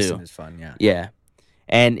personal too. In person is fun, yeah. Yeah.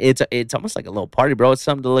 And it's almost like a little party, bro. It's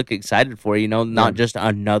something to look excited for, not just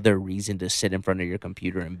another reason to sit in front of your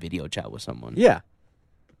computer and video chat with someone. Yeah.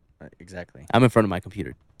 Exactly. I'm in front of my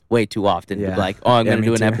computer way too often to be like, oh, I'm going to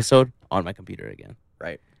do an episode on my computer again.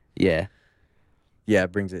 Right. Yeah. Yeah,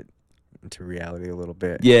 it brings it into reality a little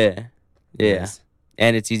bit. Yeah. Yeah. Yes.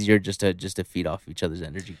 And it's easier just to feed off each other's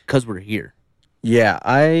energy because we're here. Yeah,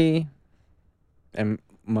 I am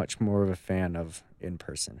much more of a fan of in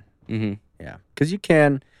person. Mm-hmm. Yeah, because you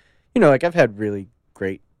can, like I've had really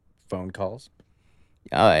great phone calls.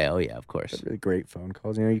 Oh yeah, of course. Really great phone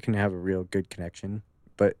calls. You can have a real good connection,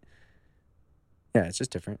 but yeah, it's just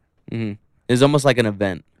different. Mm-hmm. It's almost like an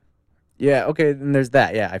event. Yeah. Okay. Then there's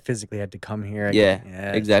that. Yeah, I physically had to come here. Yeah.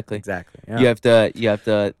 Exactly. Exactly. Yeah. You have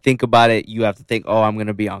to think about it. You have to think, oh, I'm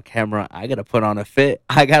gonna be on camera. I gotta put on a fit.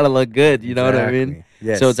 I gotta look good. You know what I mean?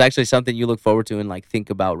 Yes. So it's actually something you look forward to and like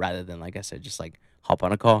think about rather than, like I said, just like hop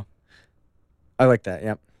on a call. I like that.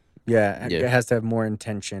 Yep. Yeah. It has to have more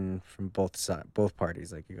intention from both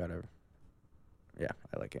parties. Like you gotta. Yeah,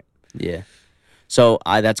 I like it. Yeah. So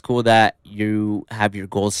that's cool that you have your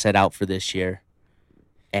goals set out for this year.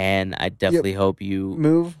 And I definitely hope you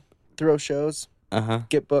move, throw shows,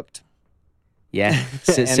 get booked. Yeah,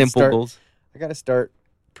 simple goals. I got to start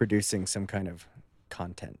producing some kind of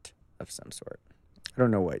content of some sort. I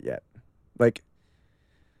don't know what yet. Like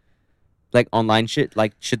online shit,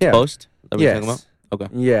 like shit to post. That what you're talking about? Okay.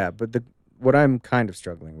 Yeah, but what I'm kind of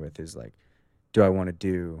struggling with is like, do I want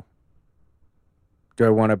to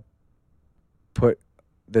put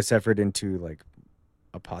this effort into like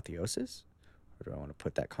Apotheosis? Or do I want to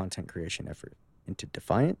put that content creation effort into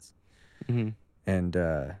Defiance? Mm-hmm. And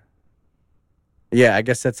yeah, I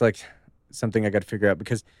guess that's like something I got to figure out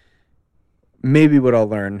because maybe what I'll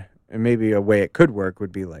learn and maybe a way it could work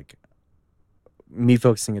would be like me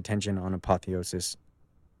focusing attention on Apotheosis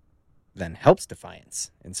then helps Defiance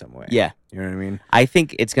in some way. Yeah. You know what I mean? I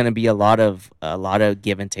think it's going to be a lot of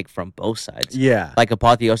give and take from both sides. Yeah. Like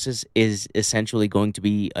Apotheosis is essentially going to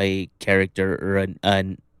be a character or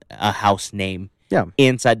a house name Yeah.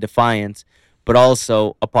 inside Defiance, but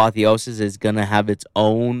also Apotheosis is gonna have its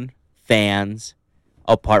own fans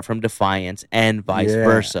apart from Defiance and vice Yeah.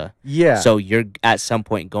 versa. Yeah. So you're at some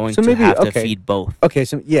point going So to maybe- have to okay. feed both. Okay,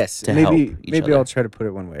 so yes, to maybe help each maybe other. I'll try to put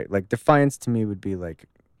it one way. Like Defiance to me would be like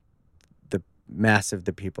the mass of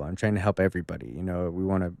the people. I'm trying to help everybody. You know, we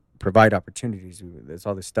want to provide opportunities. There's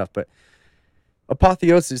all this stuff, but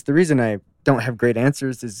Apotheosis. The reason I don't have great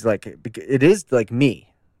answers is like it is like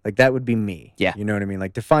me. Like that would be me. Yeah. You know what I mean?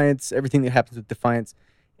 Like Defiance. Everything that happens with Defiance.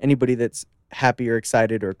 Anybody that's happy or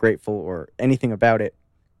excited or grateful or anything about it,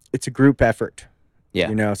 it's a group effort. Yeah.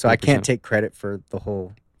 You know, so I can't 100%. take credit for the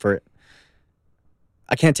whole for it.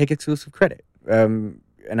 I can't take exclusive credit, and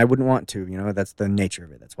I wouldn't want to. You know, that's the nature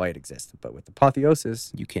of it. That's why it exists. But with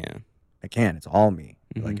Apotheosis, You can. I can. It's all me.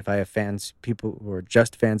 Mhm. Like if I have fans, people who are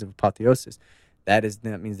just fans of Apotheosis, that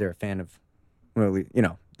means they're a fan of, well, you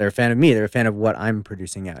know, they're a fan of me. They're a fan of what I'm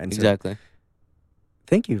producing out. And so, Exactly.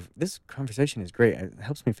 thank you. This conversation is great. It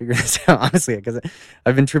helps me figure this out, honestly, because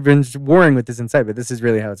I've been warring with this inside, but this is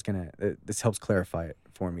really how it's gonna. This helps clarify it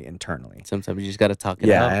for me internally. Sometimes you just got to talk it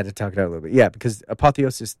Yeah, out. I had to talk it out a little bit. Yeah, because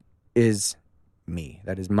Apotheosis is me.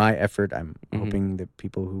 That is my effort. I'm Mhm. hoping that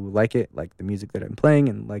people who like it, like the music that I'm playing,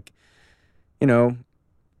 and like, you know,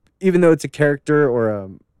 even though it's a character or a,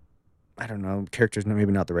 I don't know, character's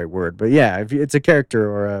maybe not the right word, but yeah, if it's a character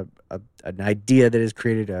or an idea that has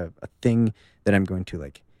created a thing that I'm going to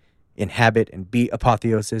like inhabit and be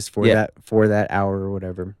Apotheosis for Yeah. that hour or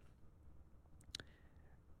whatever.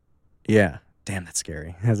 Yeah. Damn, that's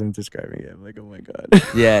scary. As I'm describing it, I'm like, oh my god.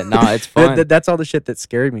 Yeah, no, it's fun. That's all the shit that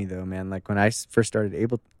scared me, though, man. Like when I first started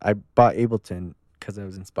I bought Ableton because I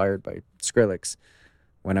was inspired by Skrillex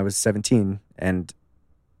when I was 17, and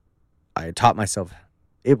I taught myself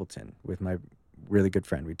Ableton with my really good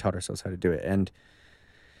friend. We taught ourselves how to do it, and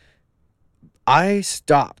I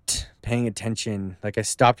stopped paying attention. Like I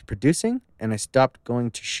stopped producing, and I stopped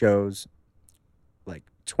going to shows, like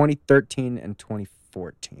 2013 and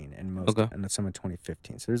 2014, and Okay. and some in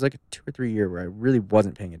 2015. So there's like a 2 or 3 year where I really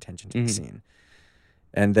wasn't paying attention to Mhm. the scene,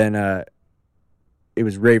 and then it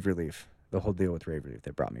was Rave Relief, the whole deal with Rave Relief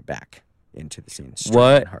that brought me back into the scene. strong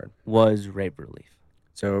What? and hard? Was Rape Relief.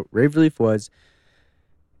 So Rave Relief was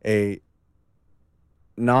a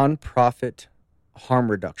non-profit harm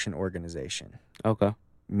reduction organization, Okay.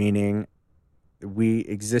 meaning we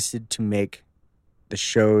existed to make the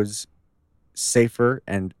shows safer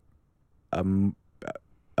and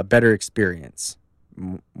a better experience,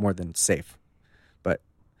 more than safe. But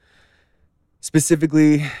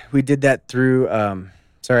specifically, we did that through.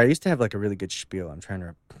 Sorry, I used to have like a really good spiel. I'm trying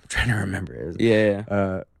to remember it. It was,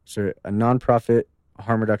 Yeah. so a nonprofit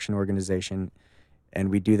harm reduction organization, and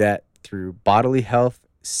we do that through bodily health,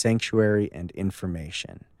 sanctuary, and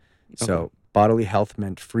information. So Okay. bodily health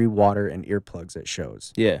meant free water and earplugs at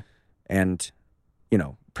shows, Yeah. and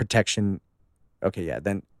protection. Okay, yeah.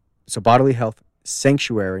 Then so bodily health,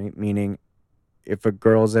 sanctuary, meaning if a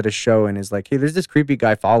girl's at a show and is like, hey, there's this creepy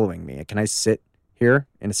guy following me, can I sit here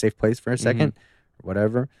in a safe place for a second, or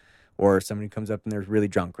whatever? Or somebody comes up and they're really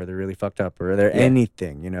drunk, or they're really fucked up, or they're Yeah.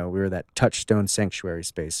 anything. We were that touchstone sanctuary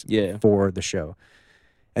space Yeah. for the show.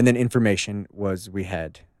 And then information was we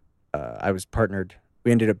had, I was partnered.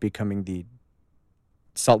 We ended up becoming the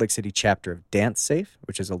Salt Lake City chapter of Dance Safe,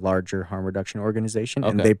 which is a larger harm reduction organization,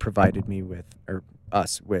 and Okay. they provided me with, or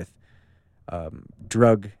us with,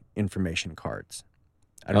 drug information cards.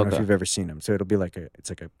 I don't know if Okay. you've ever seen them. So it'll be like it's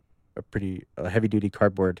like a pretty heavy duty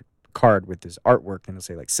cardboard card with this artwork, and it'll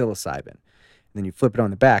say like psilocybin, and then you flip it on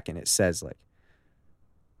the back, and it says like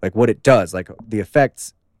what it does, like the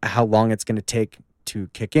effects, how long it's going to take to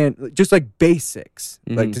kick in, just like basics.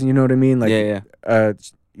 Like, Mhm. you know what I mean? Like, Yeah.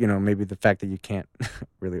 Yeah. maybe the fact that you can't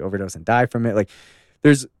really overdose and die from it. Like,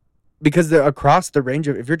 because they're across the range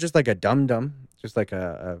of, if you're just like a dum-dum, just like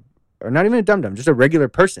or not even a dum-dum, just a regular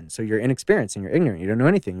person. So you're inexperienced and you're ignorant. You don't know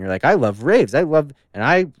anything. You're like, I love raves. I love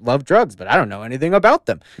drugs, but I don't know anything about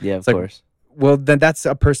them. Yeah. Of It's like- course. Well, then that's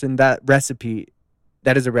a person, that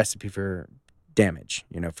is a recipe for damage,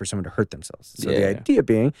 for someone to hurt themselves. So the Yeah. idea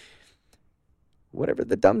being, whatever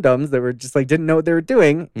the dum-dums that were just like, didn't know what they were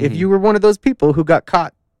doing, if Mhm. you were one of those people who got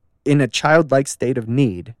caught in a childlike state of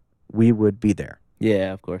need, we would be there.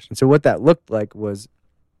 Yeah. Of course. And so what that looked like was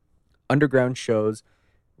underground shows,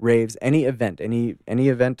 raves, any event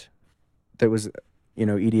that was,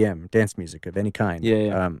 EDM, dance music of any kind. Yeah,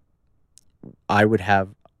 yeah. I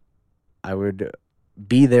would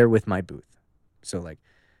be there with my booth. So like,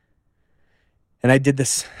 and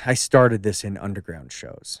I started this in underground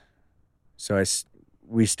shows. So I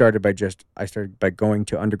started by going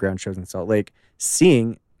to underground shows in Salt Lake,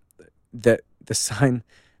 seeing that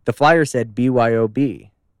the the flyer said BYOB.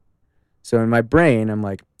 So in my brain, I'm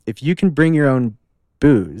like, if you can bring your own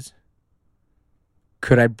booze,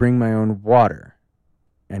 could I bring my own water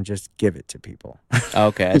and just give it to people?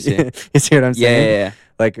 Okay, I see. You see what I'm saying? Yeah.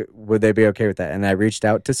 Like, would they be okay with that? And I reached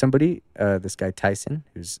out to somebody, this guy Tyson,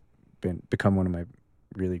 who's become one of my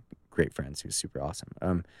really great friends, who's super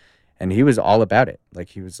awesome. And he was all about it. Like,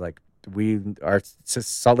 he was like,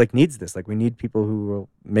 Salt Lake needs this. Like, we need people who will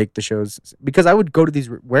make the shows. Because I would go to these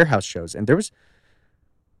warehouse shows, and there was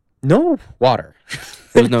no water.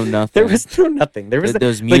 There was no nothing. There was no nothing. There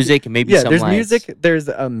was music, and maybe some there's lights. music. There's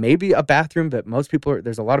maybe a bathroom, but most people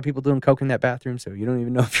there's a lot of people doing coke in that bathroom, so you don't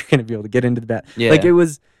even know if you're gonna be able to get into the bathroom. Yeah. Like, it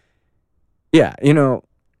was,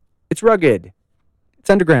 it's rugged. It's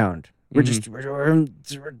underground. We're just we're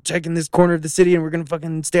taking this corner of the city, and we're gonna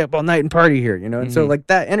fucking stay up all night and party here, And so, like,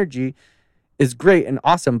 that energy is great and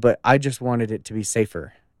awesome, but I just wanted it to be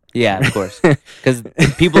safer. Yeah, of course, because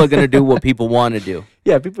people are gonna do what people want to do.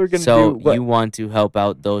 Yeah, people are gonna do. So you want to help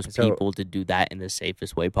out those people to do that in the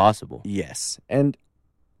safest way possible. Yes, and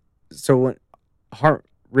so when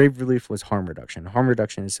rave relief was harm reduction. Harm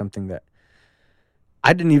reduction is something that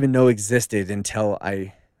I didn't even know existed until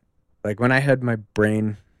when I had my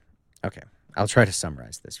brain. Okay, I'll try to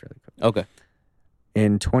summarize this really quick. Okay.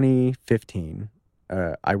 In 2015,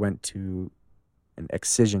 I went to an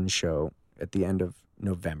Excision show at the end of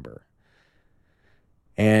November.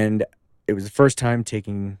 And it was the first time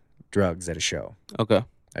taking drugs at a show. Okay.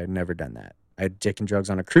 I had never done that. I had taken drugs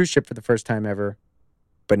on a cruise ship for the first time ever,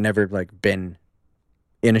 but never been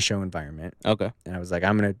in a show environment. Okay. And I was like,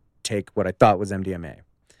 I'm going to take what I thought was MDMA.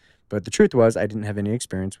 But the truth was, I didn't have any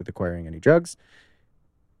experience with acquiring any drugs.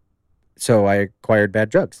 So I acquired bad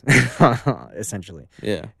drugs, essentially.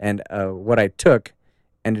 Yeah. And what I took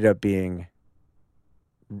ended up being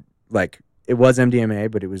it was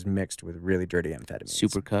MDMA, but it was mixed with really dirty amphetamines.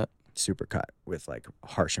 Super cut with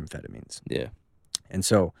harsh amphetamines. Yeah. And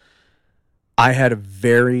so I had a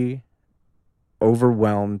very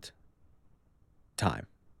overwhelmed time.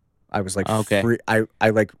 I was okay. I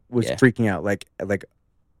was freaking out.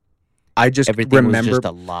 I just everything remember was just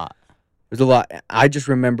a lot. It was a lot. I just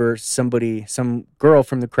remember some girl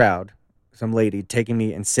from the crowd, some lady taking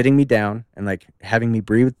me and sitting me down and having me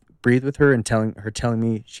breathe with her and telling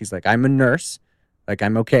me, she's like, I'm a nurse,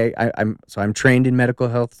 I'm okay. I'm trained in medical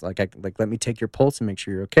health. Let me take your pulse and make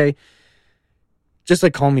sure you're okay. Just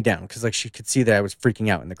calm me down, because she could see that I was freaking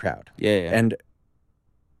out in the crowd. Yeah. And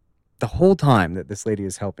the whole time that this lady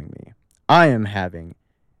is helping me, I am having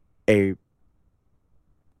a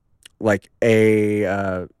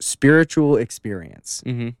spiritual experience.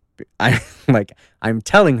 Mm-hmm. I'm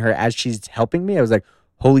telling her as she's helping me, I was like,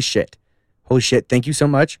 holy shit, thank you so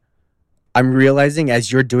much. I'm realizing as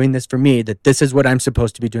you're doing this for me that this is what I'm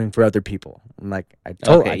supposed to be doing for other people. I'm I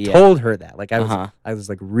told her that. I was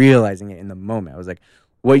realizing it in the moment. I was like,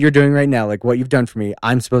 what you're doing right now, what you've done for me,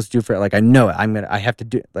 I'm supposed to do for I know it. I have to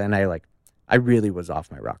do it. And I really was off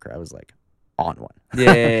my rocker. I was on one.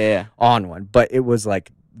 Yeah. On one. But it was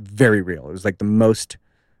very real. It was the most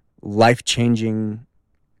life-changing,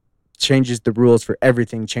 changes the rules for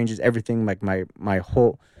everything, changes everything. My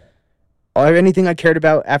whole, anything I cared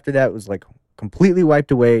about after that was completely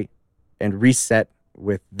wiped away and reset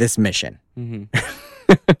with this mission.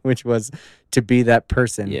 Mm-hmm. Which was to be that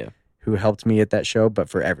person who helped me at that show, but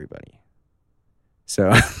for everybody.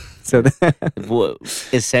 So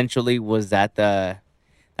essentially, was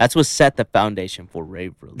that's what set the foundation for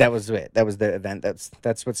rave relief. That was it. That was the event.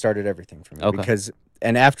 That's what started everything for me. Okay.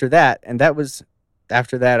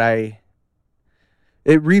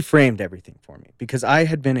 It reframed everything for me, because I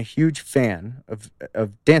had been a huge fan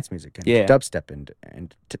of dance music and dubstep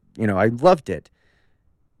and I loved it.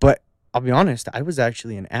 But I'll be honest, I was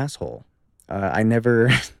actually an asshole. I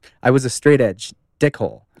was a straight edge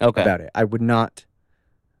dickhole about it. I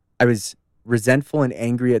was resentful and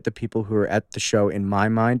angry at the people who were at the show, in my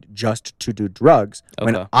mind, just to do drugs,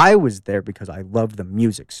 when I was there because I loved the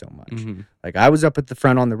music so much. Mm-hmm. I was up at the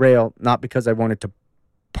front on the rail, not because I wanted to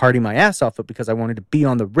party my ass off, but because I wanted to be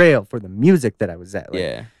on the rail for the music that I was at.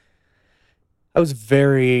 I was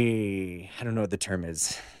very, I don't know what the term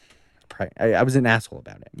is. I was an asshole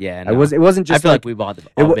about it. Yeah, no. It wasn't just. I feel like we've all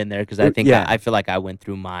been there, because I think I feel like I went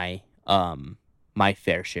through my my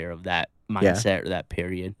fair share of that mindset or that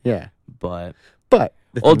period. Yeah, but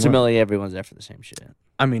ultimately, everyone's there for the same shit.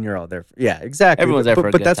 I mean, you're all there. Exactly. Everyone's there for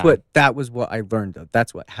a good time. That was what I learned, though.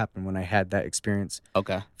 That's what happened when I had that experience.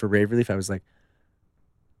 Okay. For rave relief, I was like,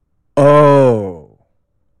 oh,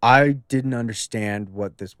 I didn't understand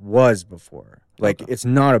what this was before. It's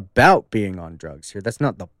not about being on drugs here. That's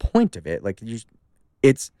not the point of it.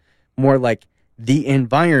 It's more the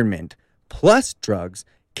environment plus drugs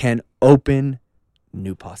can open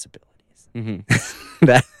new possibilities. Mm-hmm.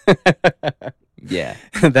 That Yeah.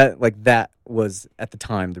 that was at the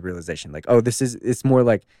time the realization, like, oh, it's more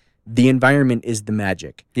like the environment is the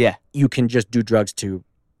magic. Yeah. You can just do drugs to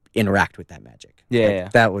interact with that magic. Yeah, Like, yeah.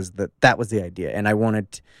 that was the idea. And I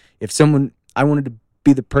wanted to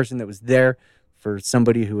be the person that was there for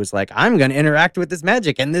somebody who was like, I'm going to interact with this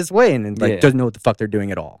magic in this way, and like Yeah. doesn't know what the fuck they're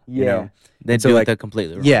doing at all. You know? They And so, do like, it the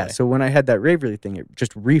completely wrong Yeah. way. So when I had that Raverly thing, it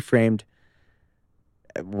just reframed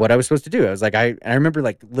what I was supposed to do. I was like, I remember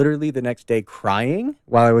like literally the next day crying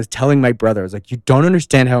while I was telling my brother, I was like, you don't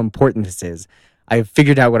understand how important this is. I have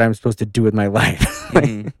figured out what I'm supposed to do with my life.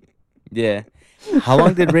 Mhm. Yeah. How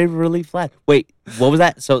long did Rave Relief last? Wait, what was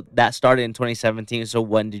that? So that started in 2017. So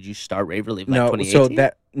when did you start Rave Relief? Like No, 2018?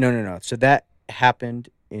 no. So that happened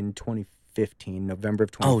in 2015, November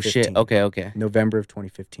of 2015. Oh shit. Okay. November of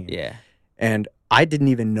 2015. Yeah. And I didn't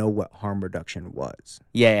even know what harm reduction was.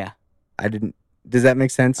 Yeah. I didn't. Does that make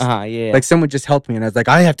sense? Yeah. Like someone just helped me, and I was like,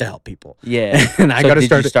 I have to help people. yeah. And I So got to did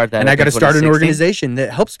you start. that And I up got in to start an 2016? organization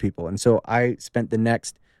that helps people. And so I spent the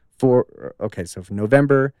next so from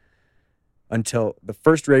November until the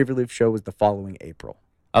first Rave Relief show was the following April.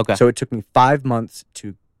 Okay. So it took me 5 months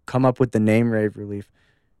to come up with the name Rave Relief,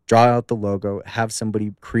 draw out the logo, have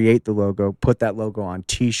somebody create the logo, put that logo on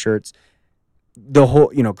T-shirts, the whole,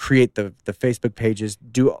 create the Facebook pages,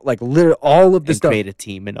 do like literally all of this and stuff. create a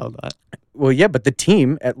team and all that. Well, yeah, but the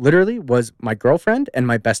team literally was my girlfriend and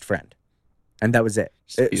my best friend, and that was it.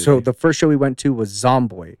 So the first show we went to was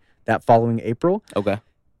Zomboy that following April, Okay.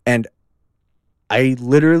 and I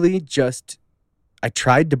literally I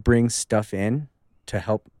tried to bring stuff in to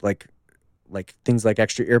help, like things like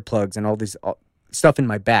extra earplugs and all these stuff in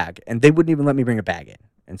my bag, and they wouldn't even let me bring a bag in.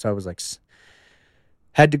 And so I was like,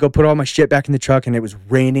 had to go put all my shit back in the truck, and it was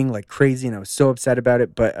raining like crazy, and I was so upset about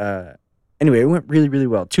it. But anyway, it went really, really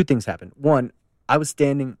well. Two things happened. One, I was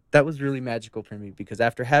standing. That was really magical for me because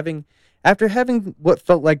after having what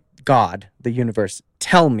felt like God, the universe,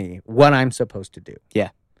 tell me what I'm supposed to do. Yeah.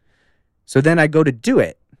 So then I go to do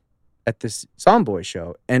it at this Zomboy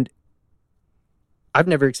show, and I've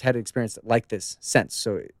never had an experience like this since.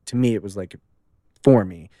 So to me, it was like, for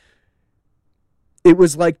me, it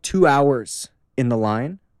was like 2 hours in the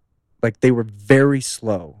line. Like they were very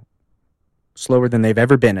slower than they've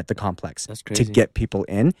ever been at the complex That's to crazy. get people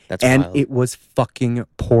in. That's And wild. it was fucking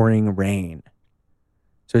pouring rain.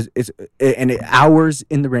 So hours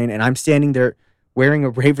in the rain, and I'm standing there wearing a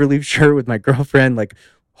Rave Relief shirt with my girlfriend, like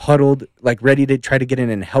huddled, like ready to try to get in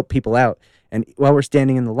and help people out. And while we're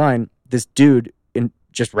standing in the line, this dude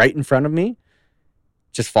just right in front of me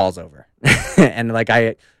just falls over. And like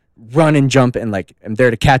I run and jump and like I'm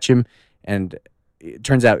there to catch him, and it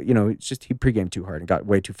turns out, it's just he pre-gamed too hard and got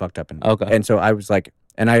way too fucked up. Okay. And so I was like,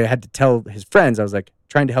 and I had to tell his friends, I was like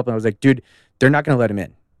trying to help him. I was like, dude, they're not going to let him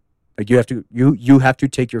in. Like you have to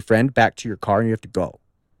take your friend back to your car and you have to go.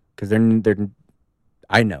 Because they're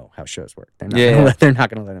I know how shows work. They're not going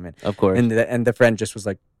to let him in. Of course. And the friend just was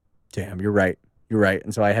like, damn, you're right.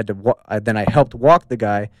 And so I had to, then I helped walk the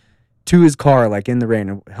guy to his car, like in the rain,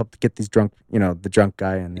 and helped get these the drunk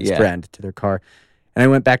guy and his friend to their car. And I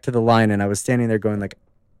went back to the line, and I was standing there going like,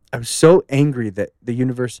 I was so angry that the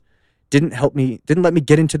universe didn't let me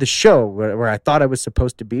get into the show where I thought I was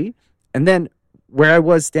supposed to be. And then where I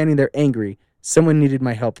was standing there angry, someone needed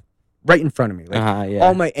my help right in front of me. Like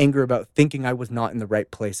all my anger about thinking I was not in the right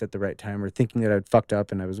place at the right time, or thinking that I'd fucked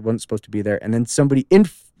up and I wasn't supposed to be there. And then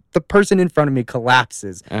the person in front of me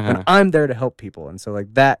collapses, and I'm there to help people. And so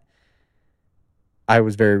like that, I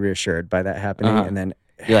was very reassured by that happening. And then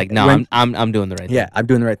you're like, no, I'm doing the right thing. Yeah, I'm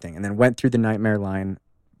doing the right thing. And then went through the nightmare line,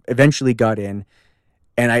 eventually got in,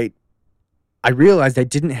 and I realized I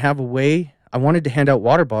didn't have a way. I wanted to hand out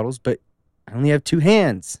water bottles, but I only have 2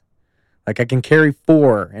 hands. Like I can carry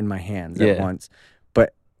 4 in my hands at once.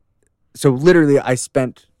 But so literally I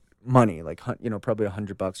spent money, like, probably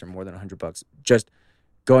 $100 or more than $100, just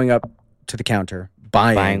going up to the counter,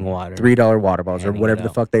 buying water, $3 water bottles or handing whatever it the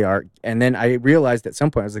out. fuck they are. And then I realized at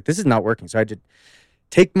some point, I was like, this is not working. So I had to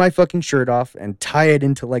take my fucking shirt off and tie it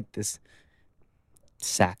into like this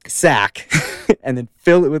sack and then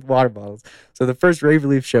fill it with water bottles. So the first Rave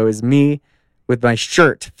Relief show is me with my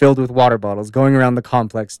shirt filled with water bottles going around the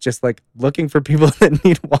complex, just like looking for people that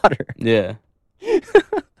need water. Yeah. It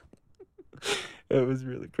was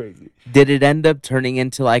really crazy. Did it end up turning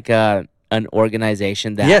into like an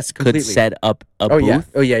organization that could completely. set up a Oh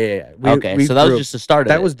booth? yeah. Okay, so that was just the start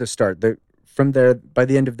of it. That was the start. From there, by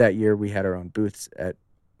the end of that year, we had our own booths at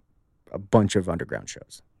a bunch of underground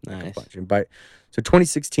shows. Nice. So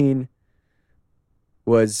 2016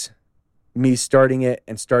 was me starting it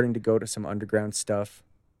and starting to go to some underground stuff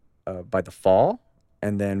by the fall.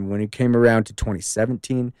 And then when it came around to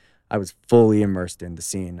 2017, I was fully immersed in the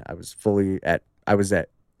scene. I was at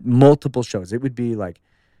multiple shows. It would be like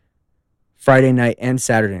Friday night and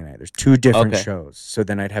Saturday night. There's 2 different shows. So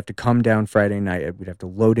then I'd have to come down Friday night. We'd have to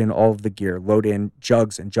load in all of the gear, load in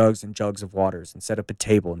jugs and jugs and jugs of waters, and set up a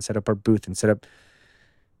table and set up our booth and set up.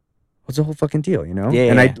 What's the whole fucking deal, you know? Yeah.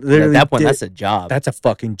 And I literally at that point, that's a job. That's a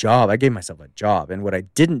fucking job. I gave myself a job. And what I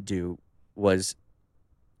didn't do was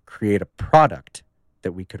create a product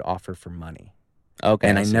that we could offer for money. Okay.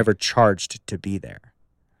 And I never charged to be there.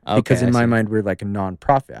 Okay, because in my mind, we're like a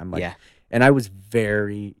nonprofit. I'm like, yeah. And I was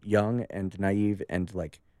very young and naive and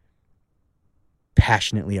like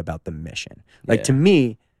passionately about the mission. Like to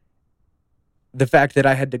me, the fact that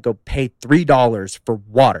I had to go pay $3 for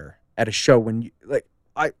water at a show when you, like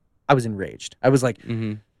I was enraged. I was like,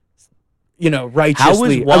 you know, righteously. How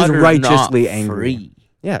is water righteously not angry. Free?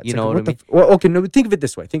 Yeah, you know like, what I mean. Well, okay, no. Think of it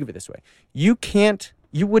this way. You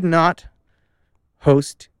would not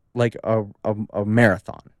host like a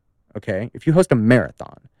marathon. Okay, if you host a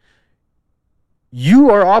marathon, you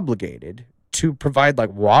are obligated to provide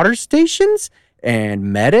like water stations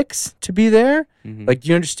and medics to be there. Like, do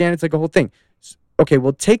you understand? It's like a whole thing. Okay,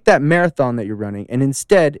 well, take that marathon that you're running and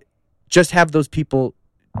instead just have those people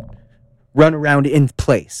run around in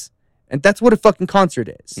place. And that's what a fucking concert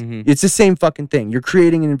is. It's the same fucking thing. You're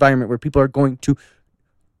creating an environment where people are going to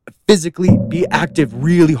physically be active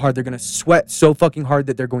really hard. They're going to sweat so fucking hard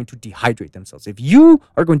that they're going to dehydrate themselves. If you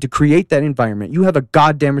are going to create that environment, you have a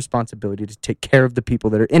goddamn responsibility to take care of the people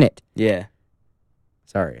that are in it. Yeah.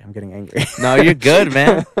 Sorry, I'm getting angry. No, you're good,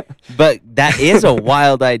 man. But that is a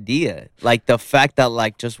wild idea. Like the fact that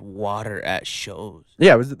like just water at shows.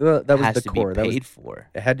 Yeah, that was the to core. Be paid for.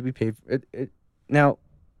 It had to be paid for. Now,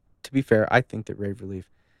 to be fair, I think that Rave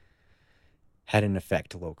Relief had an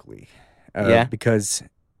effect locally. Because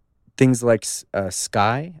things like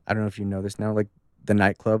Sky, I don't know if you know this now, like the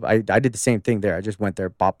nightclub, I did the same thing there. I just went there,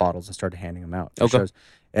 bought bottles, and started handing them out. Shows.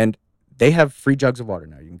 And they have free jugs of water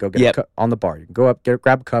now. You can go get a cup on the bar. You can go up,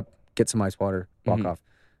 grab a cup, get some ice water, walk off.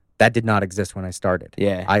 That did not exist when I started.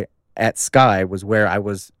 Yeah. At Sky was where I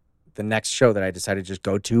was the next show that I decided to just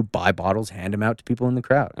go to, buy bottles, hand them out to people in the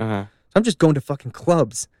crowd. So I'm just going to fucking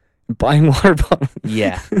clubs and buying water bottles.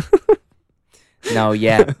 Yeah. No,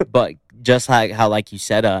 yeah. But just like how, like you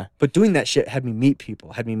said, but doing that shit had me meet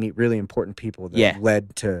people, had me meet really important people that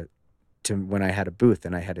led to when I had a booth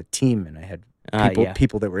and I had a team and I had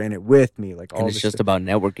people that were in it with me, like all. And it's just about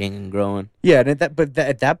networking and growing. Yeah, and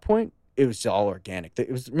at that point, it was all organic.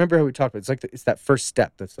 It was, remember how we talked about? It's like it's that first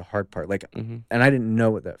step that's the hard part. Like, and I didn't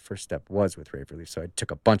know what that first step was with Rave Relief, so I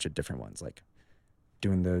took a bunch of different ones, like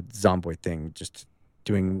doing the Zomboid thing, just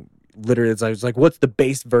doing. Literally, I was like, what's the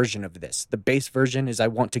base version of this? The base version is I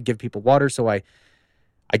want to give people water, so I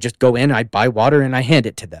just go in, I buy water, and I hand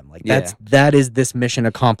it to them. Like that is this mission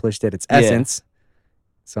accomplished at its essence.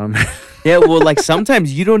 So I'm well, like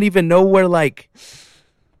sometimes you don't even know where like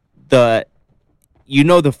the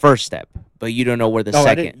first step, but you don't know where the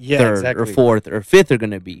second, third, or fourth, or fifth are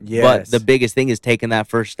going to be. Yes. But the biggest thing is taking that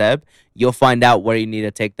first step. You'll find out where you need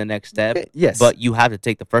to take the next step. Yes. But you have to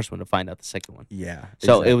take the first one to find out the second one. Yeah.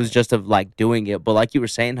 So it was just of like doing it. But like you were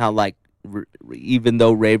saying, how like even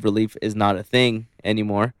though Rave Relief is not a thing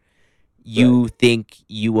anymore, you think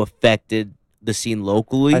you affected the scene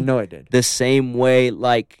locally. I know I did. The same way,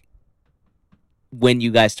 like when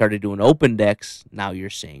you guys started doing open decks, now you're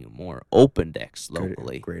seeing more open decks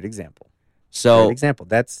locally. Great example. So, great example.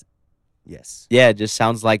 That's yes. Yeah, it just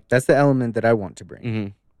sounds like that's the element that I want to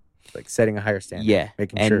bring. Like setting a higher standard. Yeah,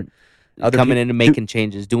 making sure coming in and making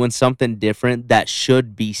changes, doing something different that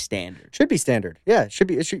should be standard. Should be standard. Yeah, it should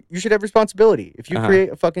be. You should have responsibility. If you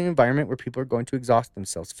create a fucking environment where people are going to exhaust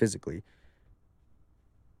themselves physically,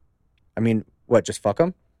 I mean, what? Just fuck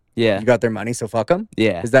them. Yeah. You got their money, so fuck them.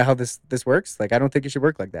 Yeah. Is that how this works? Like, I don't think it should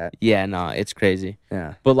work like that. Yeah, no, it's crazy.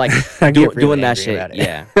 Yeah. But like doing that shit.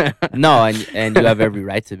 Yeah. No, and you have every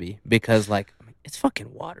right to be, because like it's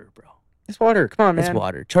fucking water, bro. It's water. Come on, man. It's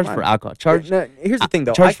water. Charge for alcohol. Charge. No, here's the thing,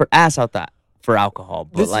 though. Charge for ass out that for alcohol.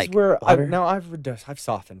 But this like is where water? I've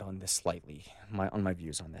softened on this slightly. On my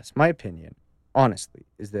views on this. My opinion, honestly,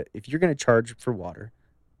 is that if you're going to charge for water,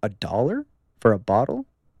 $1 for a bottle,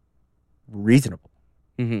 reasonable.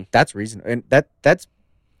 That's reasonable, and that's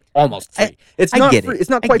almost free. It's not free. It's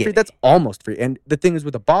not quite free. That's almost free. And the thing is,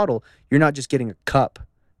 with a bottle, you're not just getting a cup.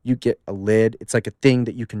 You get a lid. It's like a thing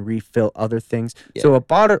that you can refill other things. Yeah. So a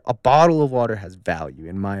bottle of water has value,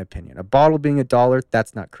 in my opinion. A bottle being $1,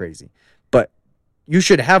 that's not crazy. But you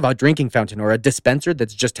should have a drinking fountain or a dispenser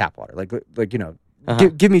that's just tap water. Like you know,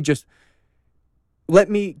 give me just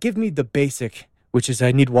give me the basic, which is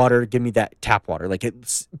I need water, give me that tap water. Like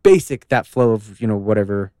it's basic, that flow of,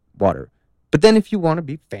 whatever water. But then if you want to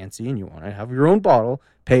be fancy and you want to have your own bottle,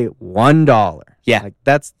 pay $1. Yeah. Like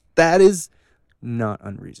that is not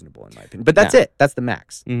unreasonable in my opinion. But that's it. That's the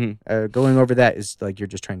max. Mm-hmm. Going over that is like you're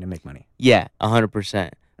just trying to make money. Yeah,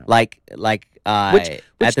 100%. Like Which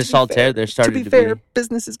at the Saltaire, they're starting to be fair,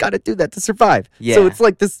 business has got to do that to survive. Yeah. So it's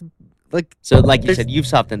like this, like so like you said, you've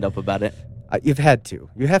softened up about it. you've had to.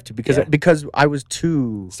 You have to because I was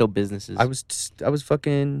too. Still businesses. I was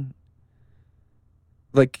fucking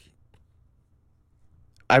like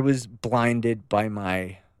I was blinded by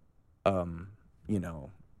my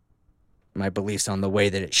my beliefs on the way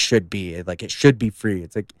that it should be. Like it should be free.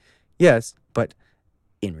 It's like yes, but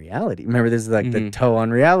in reality, remember this is like the toe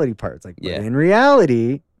on reality part. It's like but in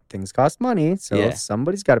reality, things cost money, so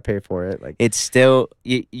somebody's got to pay for it. Like it's still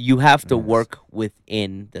you have to work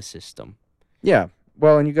within the system. Yeah.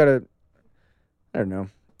 Well, and you got to I don't know.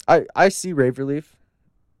 I see Rave Relief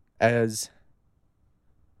as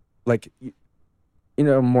like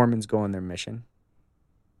Mormons go on their mission.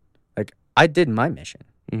 Like I did my mission.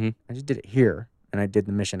 Mm-hmm. I just did it here, and I did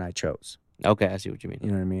the mission I chose. Okay, I see what you mean.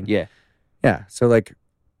 You know what I mean? Yeah. Yeah. So like,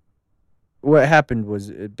 what happened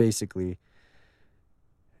was basically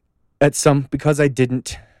because I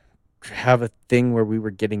didn't have a thing where we were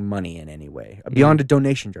getting money in any way beyond a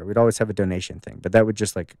donation jar. We'd always have a donation thing, but that would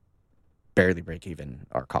just like barely break even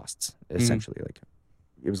our costs. Essentially, like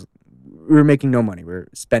we were making no money. We were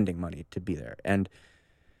spending money to be there, and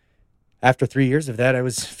after 3 years of that, I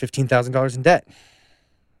was $15,000 in debt.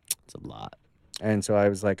 It's a lot. And so I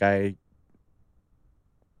was like,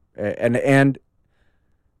 and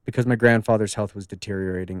because my grandfather's health was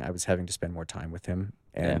deteriorating, I was having to spend more time with him.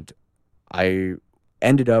 And I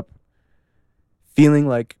ended up feeling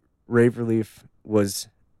like Rave Relief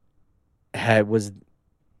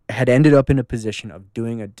had ended up in a position of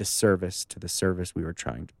doing a disservice to the service we were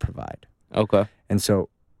trying to provide. Okay. And so,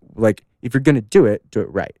 like, if you're going to do it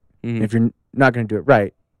right. Mm-hmm. And if you're not going to do it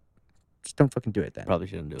right, just don't fucking do it then. Probably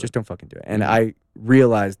shouldn't do it. Just don't fucking do it. And I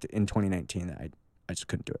realized in 2019 that I just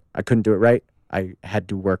couldn't do it. I couldn't do it right. I had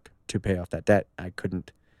to work to pay off that debt. Had to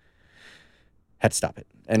stop it.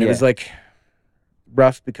 And it was like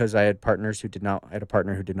rough because I had a partner who did not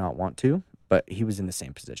want to, but he was in the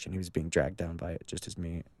same position. He was being dragged down by it just as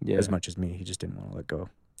much as me. He just didn't want to let go.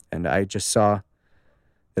 And I just saw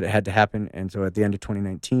that it had to happen. And so at the end of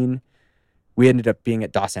 2019, we ended up being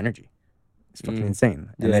at DOS Energy. It's fucking insane.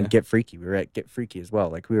 And then Get Freaky. We were at Get Freaky as well.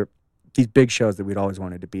 Like we were these big shows that we'd always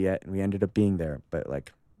wanted to be at, and we ended up being there. But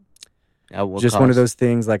like just one of those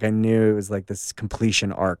things, like I knew it was like this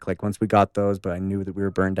completion arc. Like once we got those, but I knew that we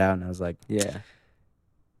were burned out, and I was like, we got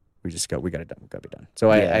it done. We got to be done.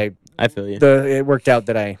 So I feel you. It worked out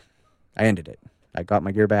that I ended it. I got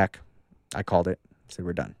my gear back. I called it. Said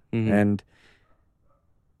we're done. Mm-hmm. And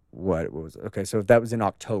what was it? Okay, so that was in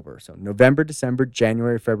October. So November, December,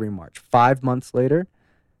 January, February, March. 5 months later,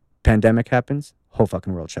 pandemic happens. Whole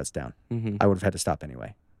fucking world shuts down. Mm-hmm. I would have had to stop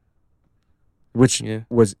anyway, which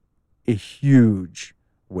was a huge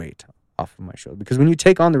weight off of my shoulder. Because when you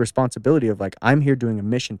take on the responsibility of like, I'm here doing a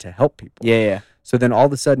mission to help people. Yeah. So then all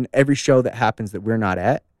of a sudden, every show that happens that we're not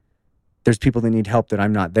at, there's people that need help that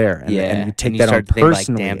I'm not there. And you take that on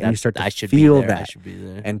personally, and you start to feel that. I should be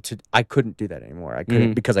there. And I couldn't do that anymore. I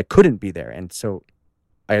couldn't because I couldn't be there. And so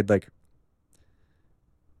I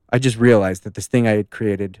just realized that this thing I had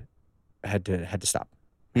created had to stop.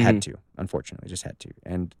 Had to, unfortunately, just had to.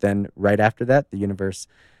 And then right after that, the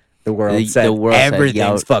world said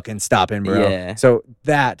everything's fucking stopping, bro. Yeah. So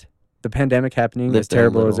the pandemic happening, as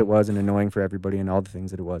terrible as it was and annoying for everybody and all the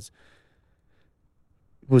things that it was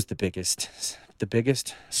the biggest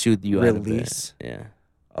soothe you release out of it.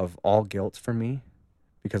 of all guilt for me,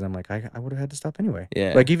 because I'm like, I would have had to stop anyway.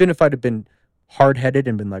 Yeah. Like even if I'd have been hard-headed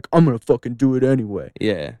and been like, I'm gonna fucking do it anyway.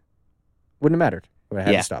 Yeah. Wouldn't have mattered. I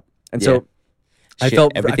had to stop. And so I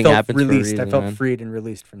felt released. I felt freed and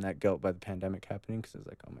released from that guilt by the pandemic happening, because I was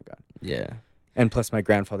like, oh my God. Yeah. And plus my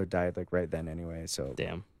grandfather died like right then anyway. So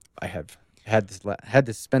damn. I have had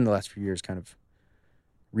to spend the last few years kind of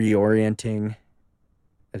reorienting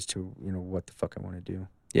as to what the fuck I want to do.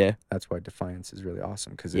 Yeah, that's why Defiance is really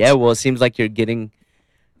awesome. Cause well, it seems like you're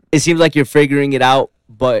figuring it out,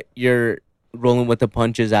 but you're rolling with the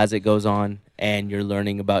punches as it goes on, and you're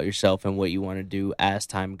learning about yourself and what you want to do as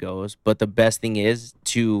time goes. But the best thing is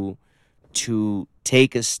to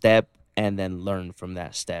take a step and then learn from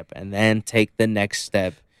that step, and then take the next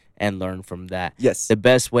step and learn from that. Yes, the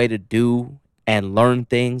best way to do and learn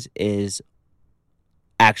things is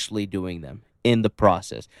actually doing them. in the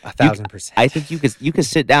process. 1,000%. I think you can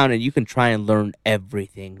sit down and you can try and learn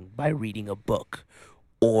everything by reading a book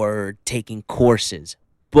or taking courses.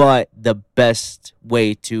 But the best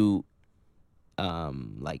way to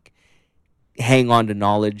like hang on to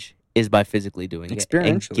knowledge is by physically doing it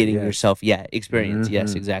and getting yourself experience.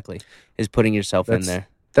 Yes, exactly. Is putting yourself in there.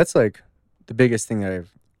 That's like the biggest thing that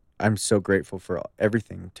I'm so grateful for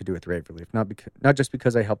everything to do with Rave Relief. Not just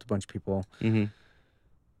because I helped a bunch of people,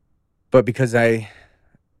 but because it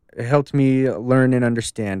helped me learn and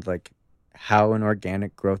understand like how an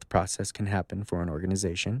organic growth process can happen for an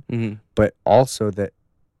organization, but also that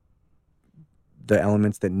the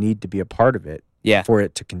elements that need to be a part of it for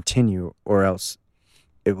it to continue, or else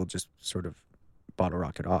it will just sort of bottle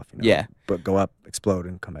rocket off, but go up, explode,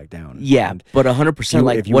 and come back down. But 100%,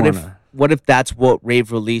 like what if that's what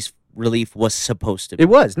Rave Relief was supposed to be? It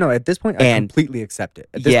was. No, at this point I completely accept it.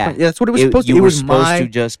 At this point, that's what it was supposed to be. You were supposed to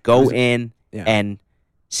just go in and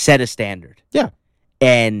set a standard.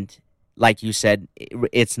 And like you said,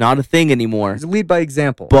 it's not a thing anymore. It's lead by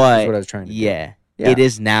example. But is what I was trying to do. It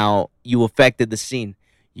is now. You affected the scene.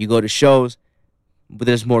 You go to shows, but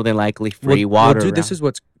there's more than likely free water. Dude, this is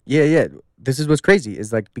what's this is what's crazy.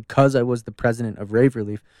 Is like, because I was the president of Rave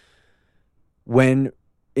Relief, when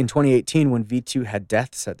in 2018 when V2 had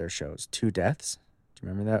deaths at their shows, 2 deaths. Do you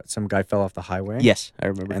remember that? Some guy fell off the highway. Yes, I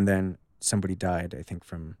remember. And then somebody died, I think,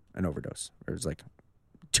 from an overdose. It was like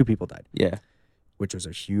 2 people died. Yeah. Which was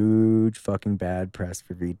a huge fucking bad press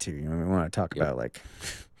for V2. You know, we want to talk about like.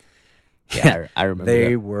 Yeah, I remember.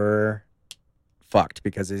 They were fucked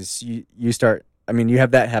because as you start, I mean, you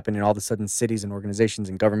have that happen, and all of a sudden cities and organizations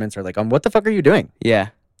and governments are like, what the fuck are you doing? Yeah.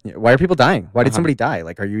 Why are people dying? Why did somebody die?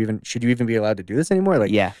 Like, should you even be allowed to do this anymore?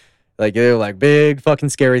 Like, like they're like big fucking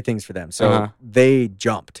scary things for them. So they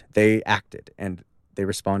jumped, they acted, and they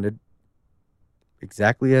responded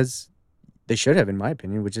exactly as they should have, in my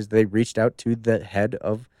opinion, which is they reached out to the head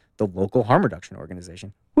of the local harm reduction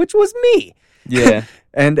organization, which was me. Yeah.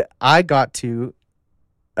 And I got to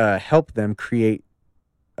help them create,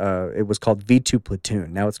 it was called V2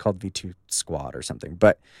 Platoon. Now it's called V2 Squad or something.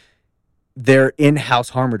 But their in-house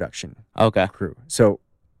harm reduction crew. So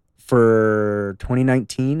for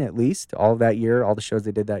 2019, at least, all of that year, all the shows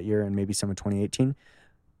they did that year, and maybe some of 2018,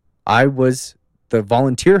 I was the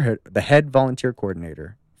head volunteer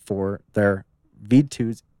coordinator for their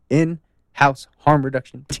V2's in-house harm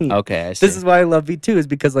reduction team. Okay, I see. This is why I love V2, is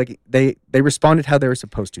because like they responded how they were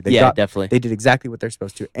supposed to. Definitely. They did exactly what they're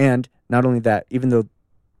supposed to. And not only that, even though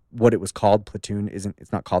what it was called, Platoon,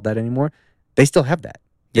 it's not called that anymore, they still have that.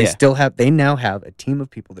 They now have a team of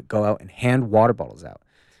people that go out and hand water bottles out.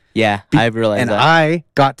 Yeah, I realized that. And I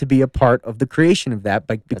got to be a part of the creation of that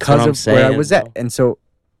because of where I was at. And so,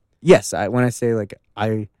 yes, when I say like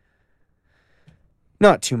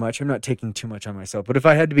not too much, I'm not taking too much on myself, but if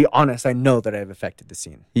I had to be honest, I know that I've affected the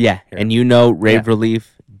scene. Yeah, here. And Rave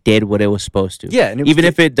Relief did what it was supposed to. Yeah. And even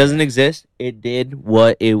if it doesn't exist, it did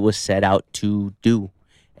what it was set out to do.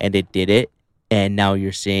 And it did it, and now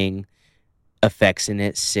you're seeing effects in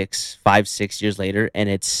it 5-6 years later, and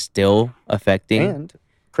it's still affecting. And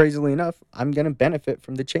crazily enough, I'm going to benefit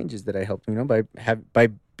from the changes that I helped, by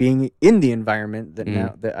being in the environment that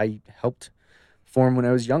now that I helped form when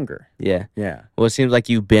I was younger. Yeah. Yeah. Well, it seems like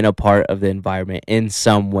you've been a part of the environment in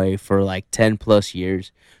some way for like 10 plus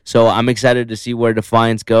years. So I'm excited to see where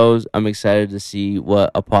Defiance goes. I'm excited to see what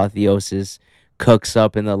Apotheosis cooks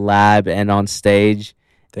up in the lab and on stage.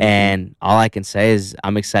 And all I can say is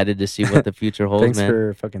I'm excited to see what the future holds, Thanks man.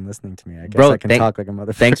 for fucking listening to me. I guess I can talk like a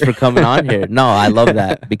motherfucker. Thanks for coming on here. No, I love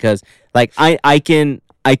that because like I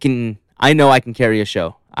know I can carry a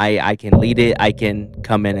show. I can lead it. I can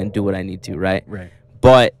come in and do what I need to, right? Right.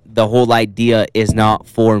 But the whole idea is not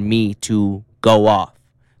for me to go off.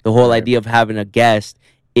 The whole idea of having a guest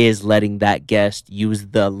is letting that guest use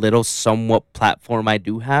the little somewhat platform I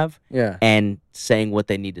do have and saying what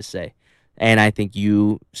they need to say. And I think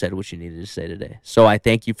you said what you needed to say today. So I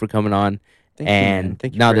thank you for coming on. Thank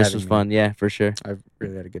you now this was fun. Yeah, for sure. I've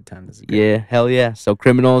really had a good time. This is good. Yeah, hell yeah. So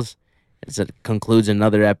Criminals, it concludes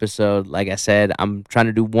another episode. Like I said, I'm trying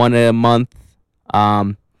to do one a month.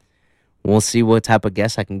 We'll see what type of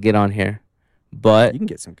guests I can get on here. But you can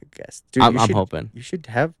get some good guests. Dude, I'm hoping. You should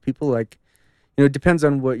have people like, it depends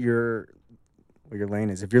on what your lane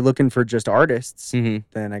is. If you're looking for just artists,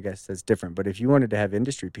 then I guess that's different. But if you wanted to have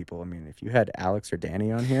industry people, if you had Alex or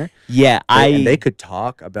Danny on here, and they could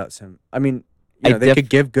talk about some. They could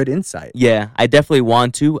give good insight. Yeah, I definitely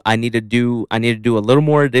want to. I need to do a little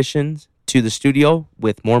more additions to the studio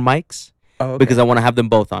with more mics because I want to have them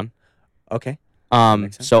both on. Okay.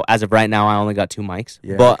 So as of right now, I only got 2 mics,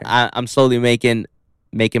 Yeah, but I'm slowly making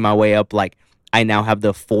my way up. Like I now have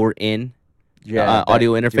the 4-in Yeah,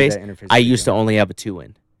 audio interface. I used to only have a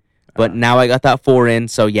 2-in. But now I got that 4-in,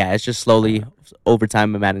 so yeah, it's just slowly over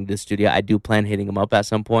time I'm adding to the studio. I do plan hitting them up at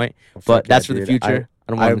some point, but that's for the future.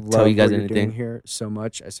 I don't want to tell you guys anything. Here so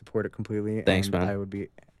much, I support it completely. Thanks, and man. I would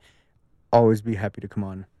always be happy to come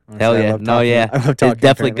on. Honestly, Hell yeah, I love talking. I love talking. It's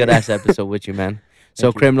definitely a good ass episode with you, man. So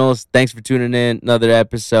you. criminals, thanks for tuning in. Another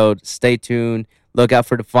episode. Stay tuned. Look out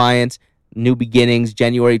for Defiance. New beginnings,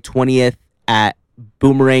 January 20th at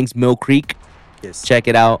Boomerang's Mill Creek. Yes. Check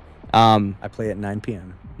it out. I play at 9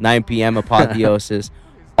 p.m. 9 p.m. Apotheosis.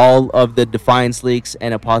 All of the Defiance leaks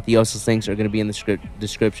and Apotheosis links are going to be in the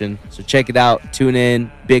description. So check it out. Tune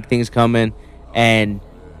in. Big things coming. And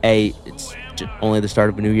hey, it's only the start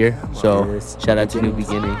of a new year. So shout out to New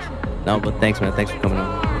Beginnings. No, but thanks, man. Thanks for coming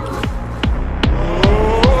on.